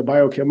and the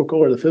biochemical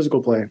or the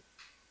physical plane.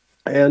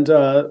 And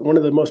one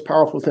of the most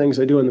powerful things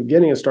I do in the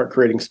beginning is start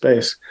creating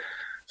space.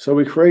 So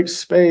we create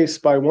space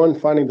by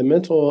finding the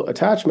mental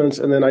attachments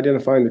and then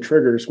identifying the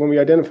triggers. When we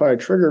identify a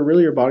trigger,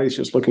 really your body's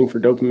just looking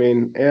for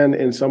dopamine and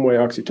in some way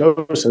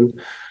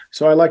oxytocin.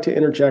 So I like to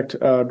interject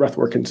breath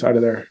work inside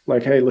of there.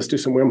 Like, hey, let's do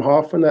some Wim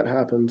Hof when that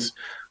happens.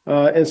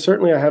 And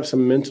certainly I have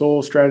some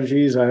mental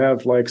strategies. I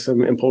have like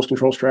some impulse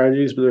control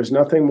strategies, but there's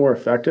nothing more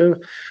effective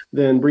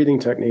than breathing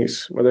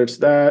techniques, whether it's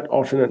that,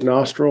 alternate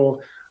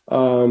nostril,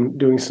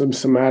 doing some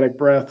somatic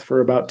breath for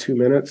about 2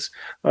 minutes.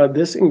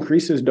 This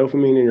increases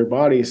dopamine in your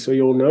body. So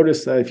you'll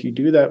notice that if you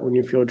do that when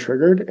you feel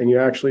triggered and you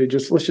actually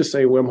let's just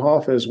say Wim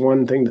Hof as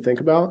one thing to think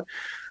about,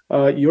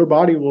 your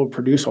body will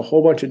produce a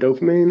whole bunch of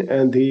dopamine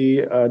and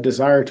the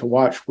desire to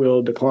watch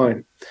will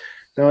decline.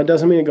 Now, it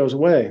doesn't mean it goes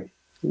away.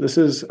 This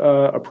is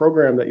a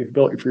program that you've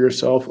built for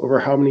yourself over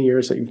how many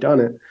years that you've done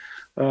it.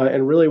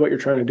 And really what you're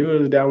trying to do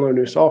is download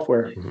new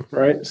software,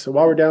 right? So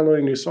while we're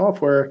downloading new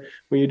software,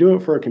 when you do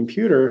it for a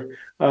computer,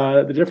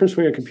 the difference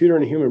between a computer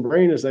and a human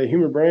brain is that a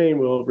human brain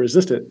will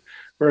resist it,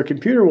 where a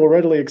computer will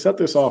readily accept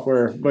the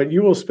software, but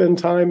you will spend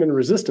time in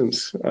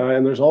resistance.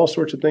 And there's all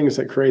sorts of things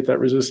that create that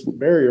resistant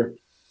barrier.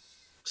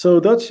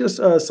 So that's just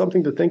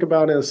something to think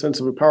about in a sense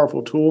of a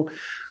powerful tool.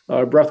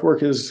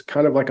 Breathwork is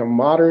kind of like a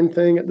modern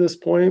thing at this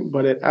point,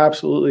 but it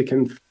absolutely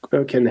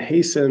can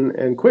hasten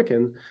and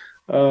quicken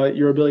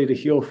your ability to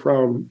heal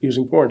from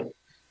using porn.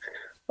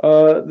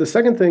 The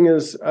second thing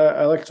is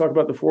I like to talk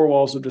about the 4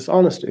 walls of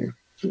dishonesty.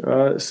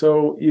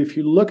 So if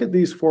you look at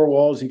these 4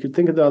 walls, you could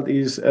think about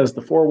these as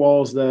the 4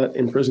 walls that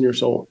imprison your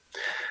soul.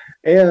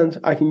 And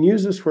I can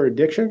use this for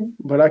addiction,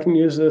 but I can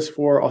use this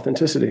for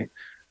authenticity.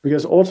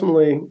 Because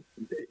ultimately,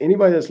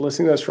 anybody that's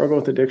listening that struggle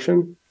with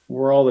addiction,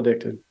 we're all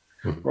addicted.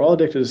 We're all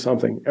addicted to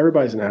something.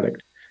 Everybody's an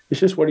addict. It's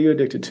just, what are you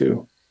addicted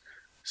to?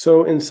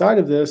 So inside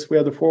of this, we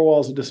have the 4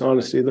 walls of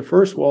dishonesty. The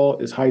first wall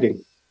is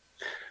hiding.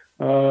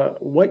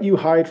 What you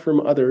hide from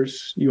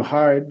others, you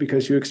hide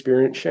because you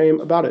experience shame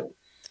about it.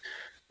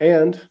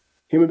 And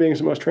human beings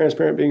are the most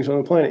transparent beings on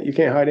the planet. You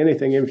can't hide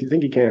anything even if you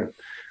think you can.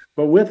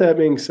 But with that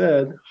being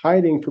said,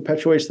 hiding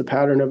perpetuates the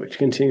pattern of it to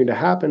continue to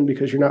happen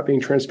because you're not being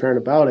transparent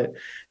about it.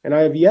 And I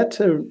have yet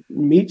to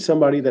meet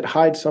somebody that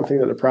hides something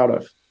that they're proud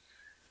of.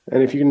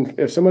 And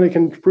if somebody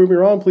can prove me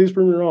wrong, please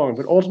prove me wrong.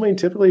 But ultimately,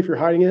 typically, if you're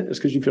hiding it, it's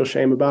because you feel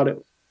shame about it.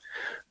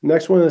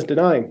 Next one is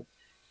denying.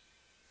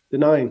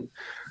 Denying.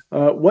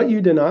 What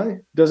you deny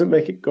doesn't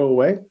make it go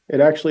away.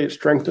 It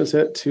strengthens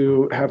it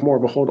to have more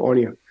of a hold on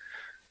you.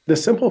 The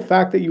simple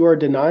fact that you are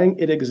denying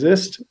it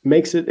exists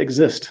makes it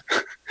exist.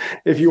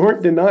 If you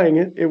weren't denying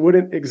it, it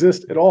wouldn't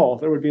exist at all.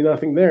 There would be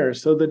nothing there.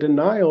 So the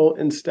denial,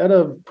 instead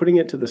of putting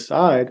it to the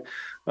side,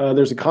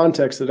 there's a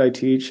context that I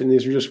teach, and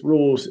these are just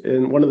rules.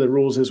 And one of the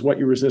rules is what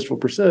you resist will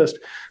persist.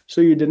 So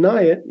you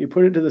deny it, you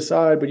put it to the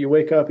side, but you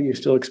wake up and you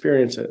still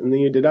experience it. And then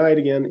you deny it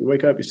again, you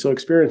wake up, you still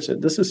experience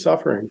it. This is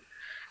suffering,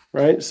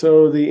 right?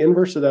 So the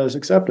inverse of that is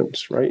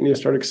acceptance, right? You need to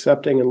start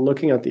accepting and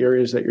looking at the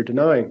areas that you're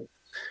denying.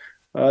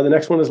 The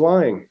next one is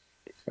lying.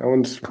 That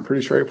one's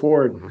pretty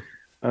straightforward.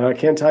 I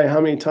can't tell you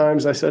how many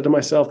times I said to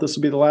myself, this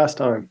will be the last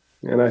time.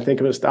 And I think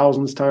it was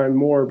thousands times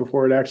more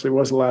before it actually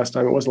was the last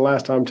time. It wasn't the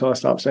last time until I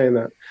stopped saying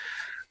that.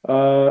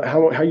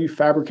 How you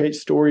fabricate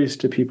stories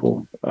to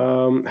people,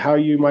 how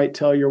you might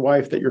tell your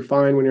wife that you're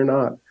fine when you're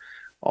not.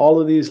 All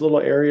of these little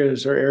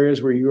areas are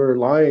areas where you are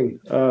lying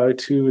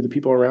to the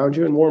people around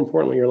you. And more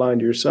importantly, you're lying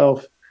to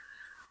yourself.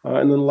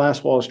 And then the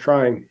last wall is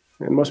trying.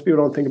 And most people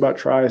don't think about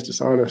try as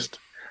dishonest.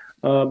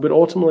 But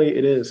ultimately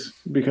it is,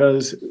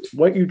 because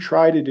what you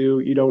try to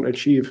do, you don't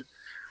achieve.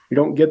 You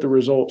don't get the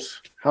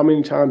results. How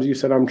many times you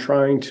said, I'm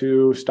trying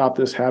to stop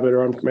this habit,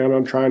 or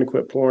I'm trying to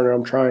quit porn, or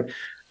I'm trying.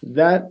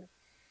 That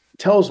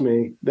tells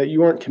me that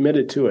you aren't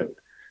committed to it,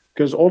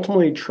 because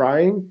ultimately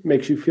trying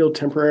makes you feel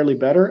temporarily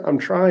better. I'm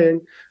trying,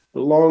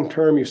 but long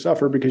term you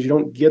suffer because you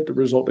don't get the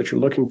result that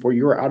you're looking for.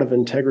 You are out of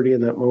integrity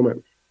in that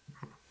moment.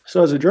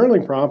 So as a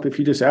journaling prompt, if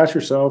you just ask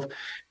yourself,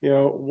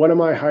 what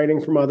am I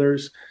hiding from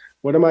others?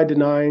 What am I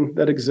denying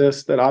that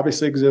exists, that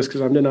obviously exists because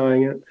I'm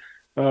denying it?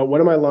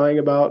 What am I lying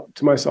about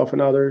to myself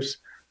and others?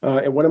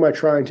 And what am I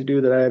trying to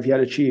do that I have yet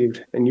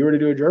achieved? And you were to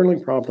do a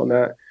journaling prompt on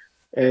that,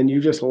 and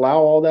you just allow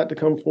all that to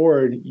come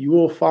forward, you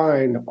will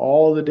find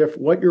all the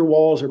what your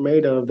walls are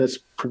made of that's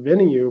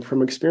preventing you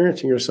from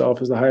experiencing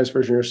yourself as the highest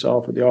version of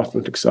yourself or the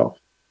authentic self.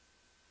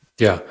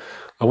 Yeah.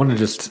 I want to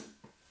just,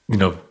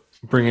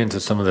 bring into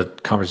some of the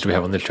conversations we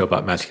have on this show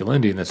about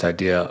masculinity and this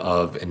idea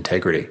of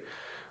integrity,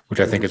 which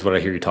I think is what I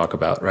hear you talk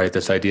about, right?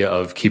 This idea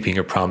of keeping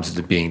your promises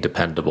and being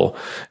dependable.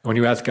 And when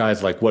you ask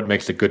guys like what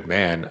makes a good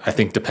man, I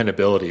think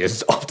dependability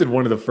is often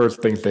one of the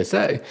first things they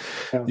say,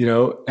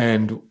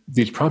 and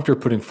these prompts you're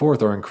putting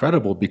forth are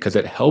incredible because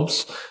it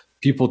helps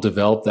people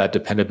develop that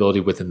dependability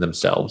within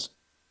themselves.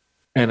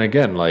 And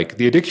again, like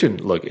the addiction,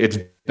 look, it's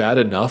bad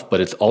enough, but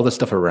it's all the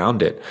stuff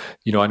around it.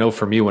 I know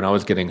for me, when I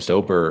was getting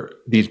sober,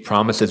 these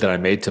promises that I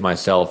made to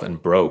myself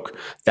and broke,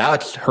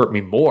 that's hurt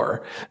me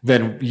more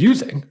than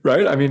using,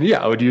 right? I mean,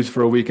 I would use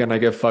for a weekend, I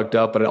get fucked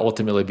up, but I'd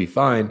ultimately be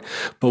fine.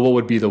 But what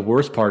would be the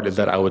worst part is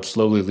that I would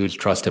slowly lose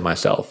trust in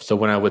myself. So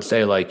when I would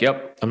say like,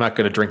 yep, I'm not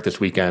going to drink this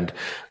weekend,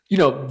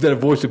 the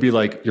voice would be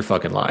like, you're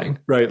fucking lying,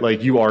 right?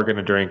 Like you are going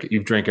to drink,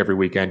 you drink every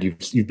weekend,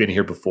 you've been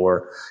here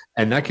before.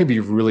 And that can be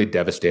really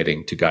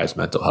devastating to guys'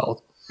 mental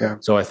health. Yeah.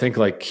 So I think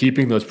like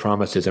keeping those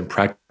promises and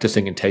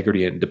practicing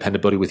integrity and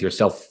dependability with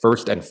yourself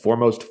first and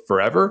foremost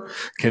forever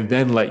can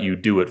then let you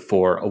do it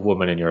for a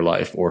woman in your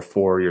life or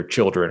for your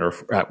children or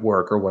at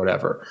work or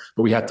whatever.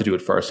 But we have to do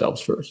it for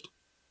ourselves first.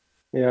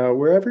 Yeah,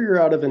 wherever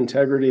you're out of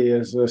integrity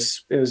is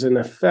an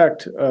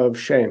effect of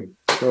shame.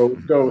 So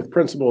go with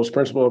principles,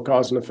 principle of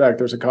cause and effect.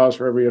 There's a cause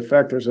for every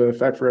effect. There's an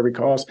effect for every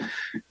cause.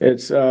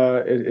 It's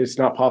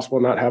not possible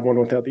to not have one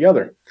without the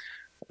other.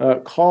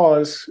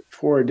 Cause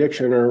for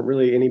addiction or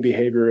really any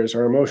behavior is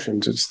our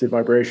emotions. It's the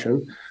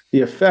vibration.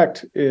 The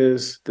effect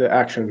is the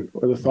action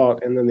or the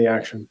thought and then the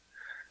action.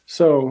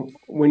 So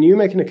when you're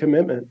making a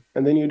commitment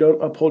and then you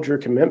don't uphold your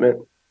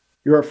commitment,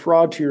 you're a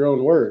fraud to your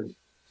own word.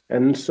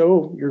 And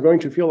so you're going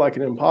to feel like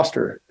an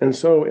imposter. And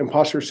so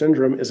imposter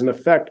syndrome is an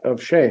effect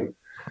of shame.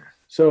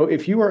 So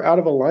if you are out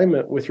of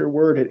alignment with your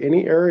word at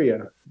any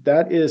area,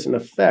 that is an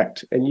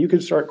effect. And you can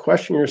start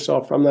questioning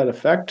yourself from that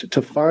effect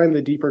to find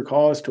the deeper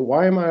cause to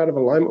why am I out of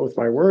alignment with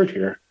my word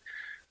here?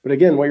 But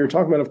again, what you're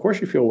talking about, of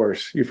course you feel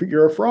worse.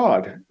 You're a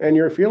fraud and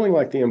you're feeling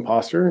like the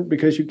imposter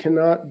because you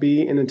cannot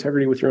be in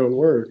integrity with your own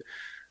word.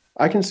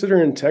 I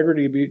consider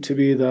integrity to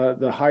be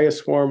the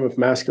highest form of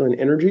masculine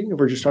energy. If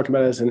we're just talking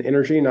about it as an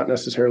energy, not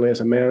necessarily as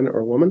a man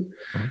or woman.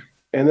 Mm-hmm.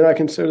 And then I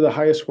consider the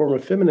highest form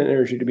of feminine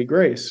energy to be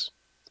grace.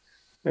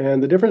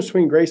 And the difference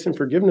between grace and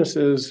forgiveness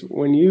is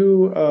when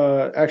you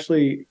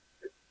actually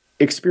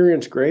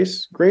experience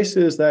grace, grace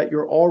is that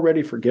you're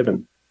already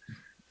forgiven.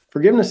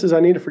 Forgiveness is I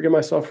need to forgive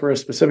myself for a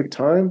specific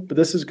time, but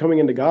this is coming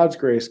into God's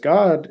grace.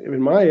 God,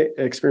 in my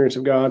experience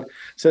of God,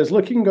 says,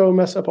 look, you can go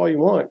mess up all you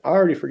want. I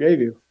already forgave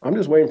you. I'm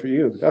just waiting for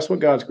you. That's what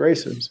God's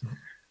grace is.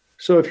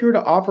 So if you were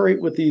to operate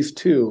with these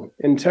two,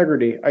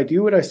 integrity, I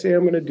do what I say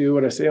I'm going to do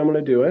when I say I'm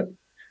going to do it.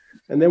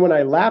 And then when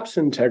I lapse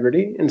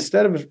integrity,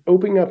 instead of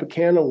opening up a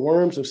can of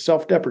worms of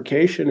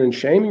self-deprecation and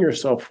shaming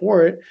yourself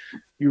for it,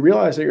 you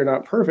realize that you're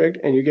not perfect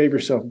and you gave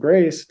yourself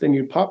grace, then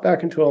you pop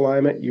back into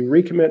alignment, you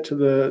recommit to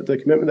the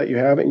commitment that you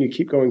have, and you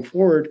keep going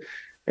forward,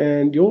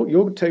 and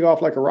you'll take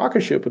off like a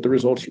rocket ship with the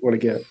results you want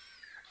to get.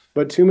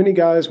 But too many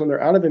guys, when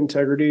they're out of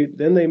integrity,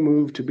 then they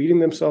move to beating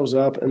themselves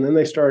up, and then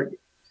they start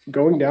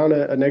going down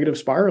a negative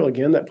spiral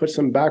again that puts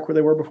them back where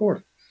they were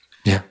before.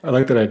 Yeah, I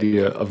like that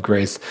idea of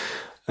grace.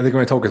 I think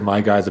when I talk with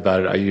my guys about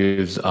it, I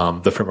use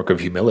the framework of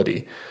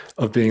humility,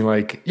 of being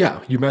like,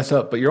 yeah, you mess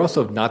up, but you're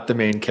also not the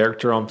main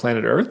character on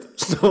planet Earth.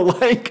 So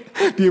like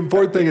the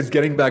important thing is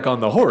getting back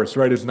on the horse,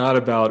 right? It's not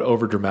about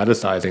over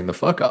dramatizing the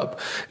fuck up.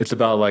 It's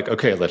about like,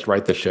 okay, let's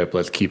right the ship.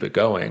 Let's keep it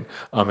going.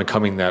 And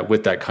coming that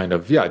with that kind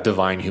of,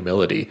 divine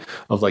humility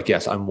of like,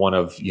 yes, I'm one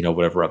of,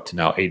 whatever up to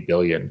now 8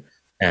 billion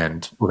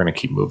and we're going to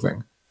keep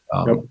moving.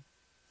 Yep.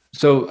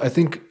 So I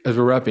think as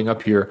we're wrapping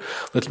up here,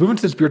 let's move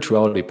into the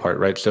spirituality part,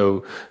 right?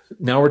 So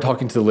now we're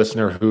talking to the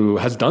listener who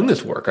has done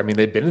this work. I mean,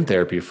 they've been in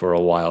therapy for a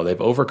while. They've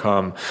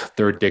overcome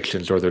their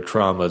addictions or their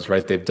traumas,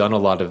 right? They've done a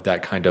lot of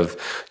that kind of,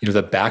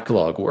 the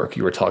backlog work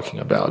you were talking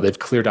about. They've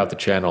cleared out the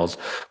channels,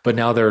 but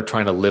now they're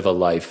trying to live a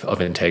life of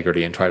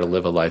integrity and try to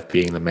live a life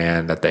being the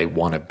man that they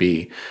want to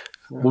be.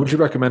 What would you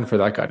recommend for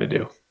that guy to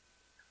do?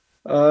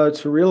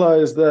 To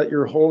realize that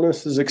your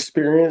wholeness is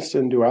experienced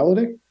in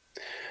duality.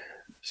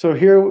 So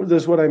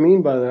there's what I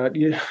mean by that.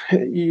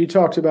 You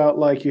talked about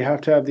like you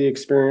have to have the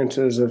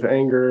experiences of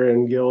anger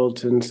and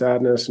guilt and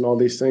sadness and all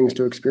these things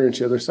to experience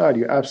the other side.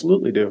 You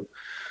absolutely do.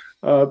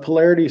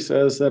 Polarity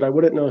says that I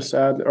wouldn't know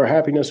sad or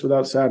happiness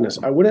without sadness.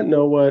 I wouldn't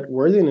know what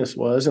worthiness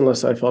was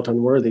unless I felt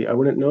unworthy. I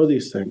wouldn't know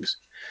these things.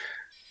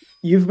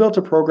 You've built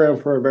a program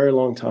for a very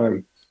long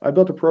time. I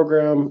built a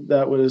program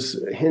that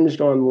was hinged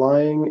on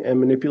lying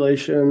and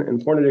manipulation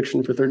and porn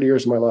addiction for 30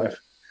 years of my life.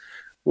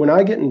 When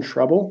I get in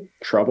trouble,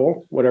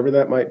 whatever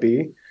that might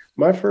be,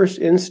 my first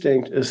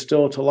instinct is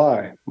still to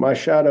lie. My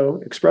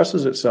shadow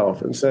expresses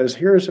itself and says,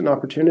 here's an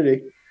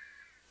opportunity.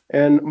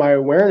 And my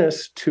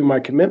awareness to my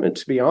commitment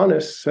to be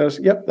honest says,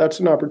 yep, that's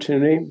an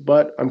opportunity,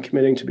 but I'm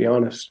committing to be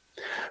honest.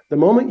 The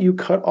moment you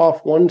cut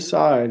off one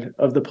side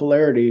of the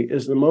polarity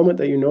is the moment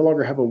that you no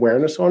longer have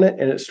awareness on it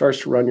and it starts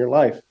to run your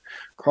life.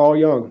 Carl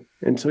Jung,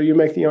 until you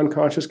make the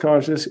unconscious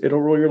conscious, it'll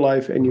rule your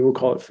life and you will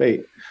call it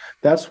fate.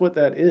 That's what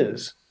that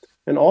is.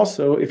 And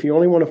also, if you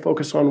only want to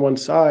focus on one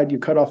side, you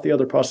cut off the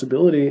other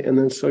possibility, and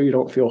then so you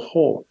don't feel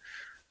whole.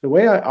 The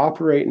way I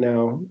operate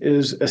now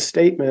is a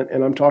statement,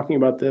 and I'm talking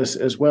about this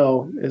as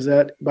well, is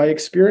that by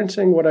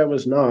experiencing what I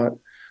was not,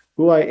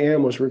 who I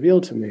am was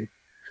revealed to me.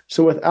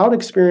 So without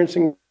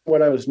experiencing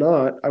what I was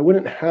not, I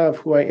wouldn't have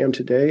who I am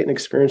today and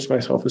experience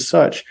myself as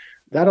such.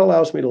 That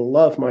allows me to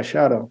love my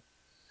shadow.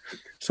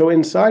 So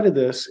inside of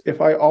this, if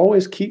I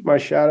always keep my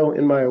shadow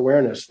in my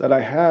awareness, that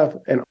I have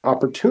an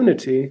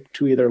opportunity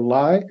to either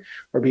lie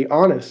or be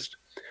honest,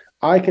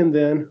 I can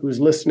then, who's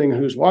listening,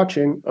 who's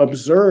watching,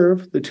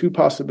 observe the two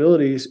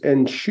possibilities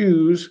and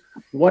choose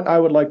what I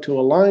would like to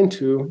align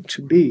to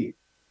be.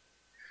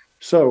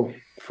 So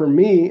for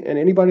me and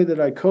anybody that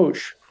I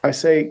coach, I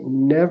say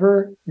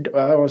never, I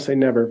don't want to say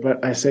never,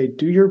 but I say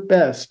do your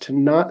best to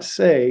not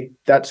say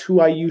that's who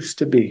I used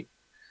to be.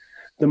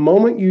 The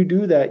moment you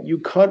do that, you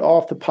cut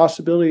off the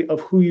possibility of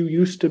who you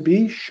used to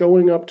be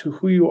showing up to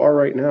who you are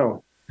right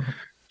now.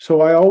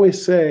 So I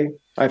always say,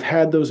 I've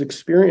had those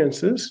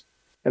experiences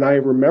and I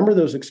remember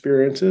those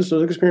experiences.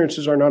 Those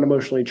experiences are not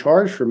emotionally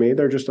charged for me.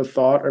 They're just a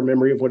thought or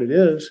memory of what it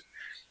is.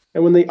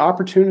 And when the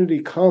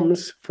opportunity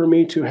comes for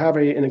me to have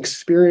an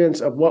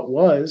experience of what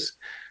was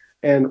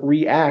and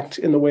react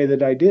in the way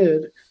that I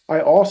did,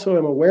 I also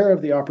am aware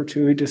of the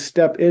opportunity to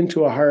step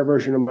into a higher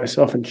version of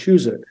myself and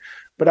choose it.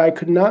 But I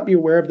could not be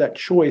aware of that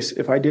choice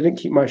if I didn't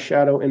keep my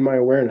shadow in my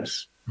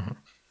awareness. Mm-hmm.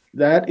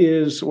 That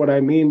is what I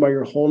mean by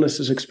your wholeness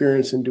is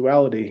experienced in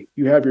duality.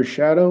 You have your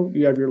shadow,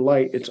 you have your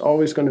light. It's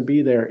always going to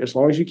be there. As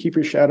long as you keep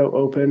your shadow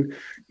open,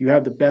 you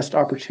have the best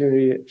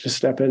opportunity to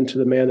step into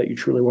the man that you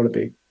truly want to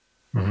be.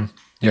 Mm-hmm.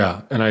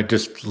 Yeah. And I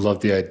just love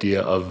the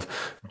idea of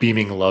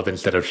beaming love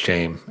instead of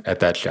shame at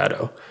that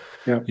shadow.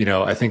 Yeah. You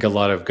know, I think a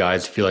lot of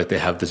guys feel like they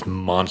have this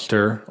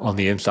monster on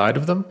the inside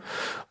of them.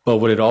 But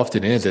what it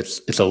often is,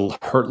 it's a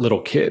hurt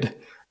little kid.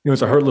 You know,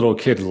 it's a hurt little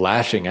kid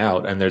lashing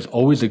out, and there's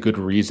always a good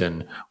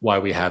reason why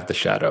we have the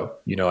shadow.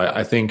 You know,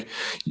 I think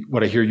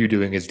what I hear you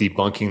doing is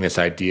debunking this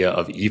idea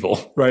of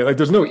evil, right? Like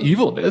there's no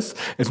evilness.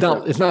 It's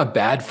not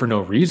bad for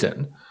no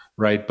reason,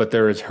 right? But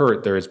there is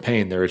hurt, there is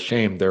pain, there is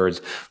shame, there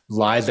is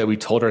lies that we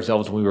told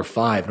ourselves when we were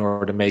 5 in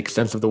order to make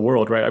sense of the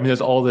world, right? I mean,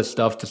 there's all this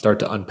stuff to start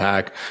to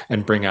unpack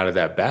and bring out of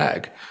that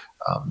bag.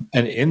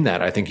 And in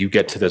that, I think you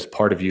get to this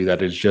part of you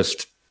that is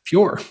just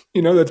pure,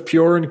 you know, that's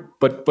pure and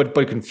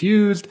but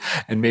confused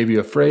and maybe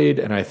afraid.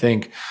 And I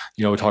think,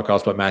 you know, we talk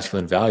also about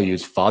masculine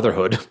values.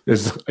 Fatherhood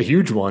is a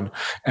huge one.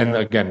 And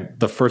again,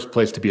 the first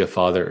place to be a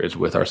father is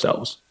with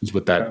ourselves, is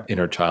with that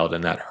inner child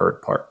and that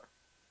hurt part.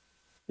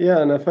 Yeah,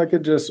 and if I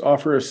could just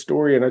offer a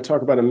story, and I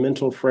talk about a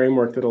mental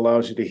framework that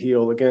allows you to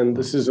heal. Again,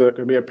 this is going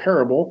to be a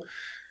parable.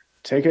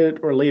 Take it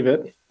or leave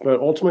it. But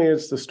ultimately,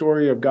 it's the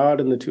story of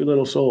God and the 2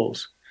 little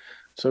souls.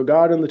 So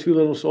God and the 2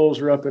 little souls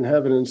are up in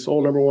heaven, and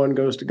soul number 1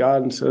 goes to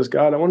God and says,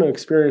 God, I want to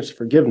experience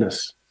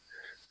forgiveness.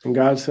 And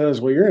God says,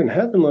 well, you're in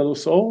heaven, little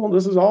soul.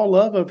 This is all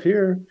love up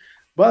here.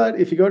 But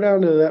if you go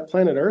down to that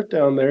planet Earth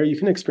down there, you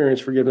can experience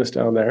forgiveness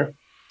down there.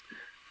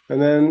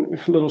 And then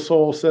little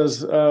soul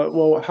says,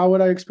 well, how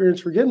would I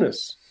experience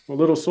forgiveness? Well,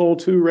 little soul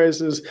 2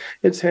 raises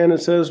its hand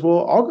and says,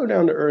 well, I'll go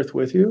down to Earth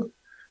with you,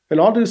 and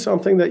I'll do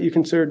something that you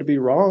consider to be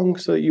wrong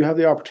so that you have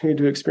the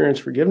opportunity to experience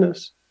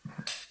forgiveness.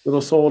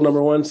 Little soul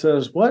number 1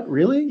 says, what,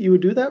 really? You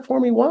would do that for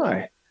me?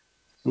 Why?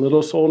 And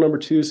little soul number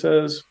 2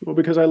 says, well,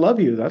 because I love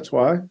you. That's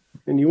why.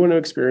 And you want to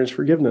experience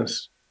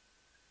forgiveness.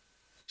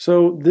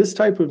 So this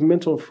type of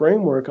mental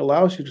framework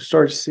allows you to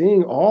start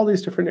seeing all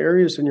these different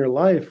areas in your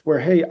life where,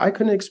 hey, I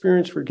couldn't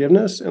experience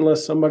forgiveness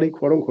unless somebody,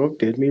 quote unquote,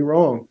 did me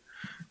wrong.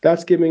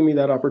 That's giving me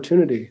that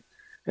opportunity.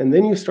 And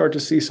then you start to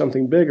see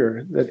something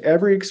bigger, that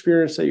every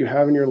experience that you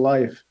have in your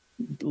life,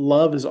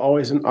 love is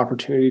always an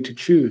opportunity to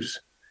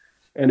choose.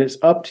 And it's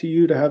up to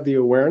you to have the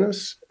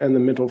awareness and the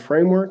mental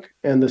framework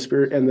and the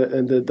spirit and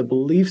the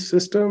belief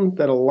system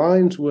that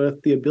aligns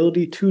with the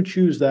ability to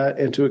choose that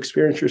and to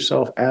experience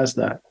yourself as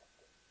that.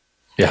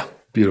 Yeah,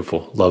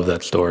 beautiful. Love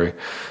that story.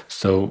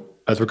 So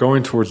as we're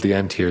going towards the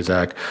end here,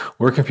 Zack,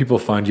 where can people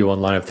find you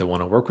online if they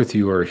want to work with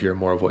you or hear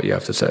more of what you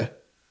have to say?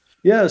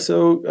 Yeah,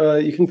 so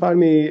you can find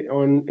me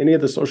on any of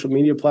the social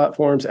media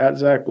platforms at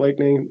Zack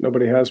Blakeney.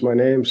 Nobody has my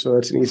name, so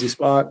that's an easy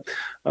spot.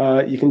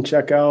 You can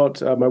check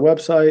out my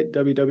website,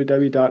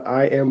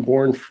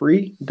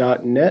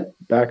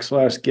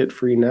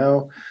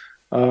 www.iambornfree.net/getfreenow.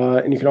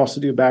 And you can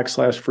also do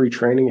 /free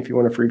training if you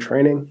want a free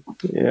training.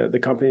 The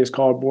company is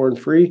called Born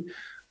Free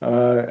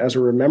as a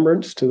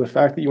remembrance to the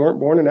fact that you weren't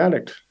born an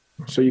addict.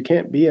 So you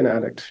can't be an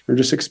addict. You're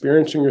just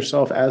experiencing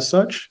yourself as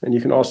such, and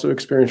you can also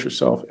experience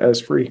yourself as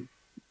free.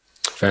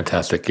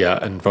 Fantastic. Yeah.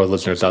 And for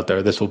listeners out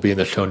there, this will be in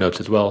the show notes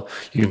as well.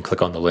 You can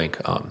click on the link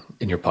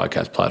in your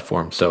podcast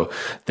platform. So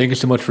thank you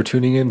so much for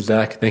tuning in,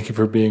 Zack. Thank you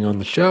for being on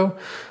the show.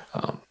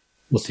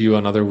 We'll see you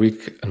another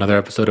week, another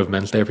episode of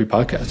Men's Therapy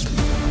Podcast.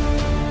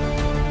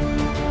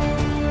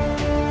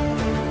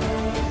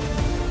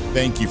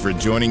 Thank you for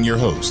joining your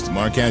host,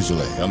 Mark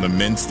Aguilé, on the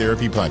Men's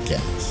Therapy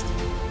Podcast.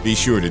 Be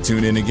sure to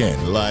tune in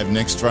again live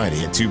next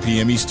Friday at 2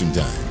 p.m. Eastern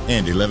Time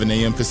and 11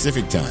 a.m.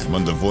 Pacific Time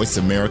on the Voice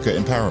America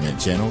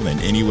Empowerment Channel and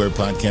anywhere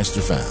podcasts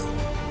are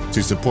found.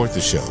 To support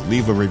the show,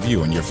 leave a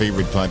review on your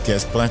favorite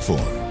podcast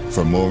platform.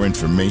 For more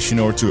information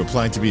or to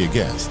apply to be a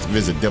guest,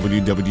 visit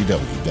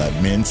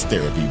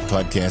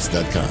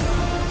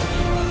www.menstherapypodcast.com.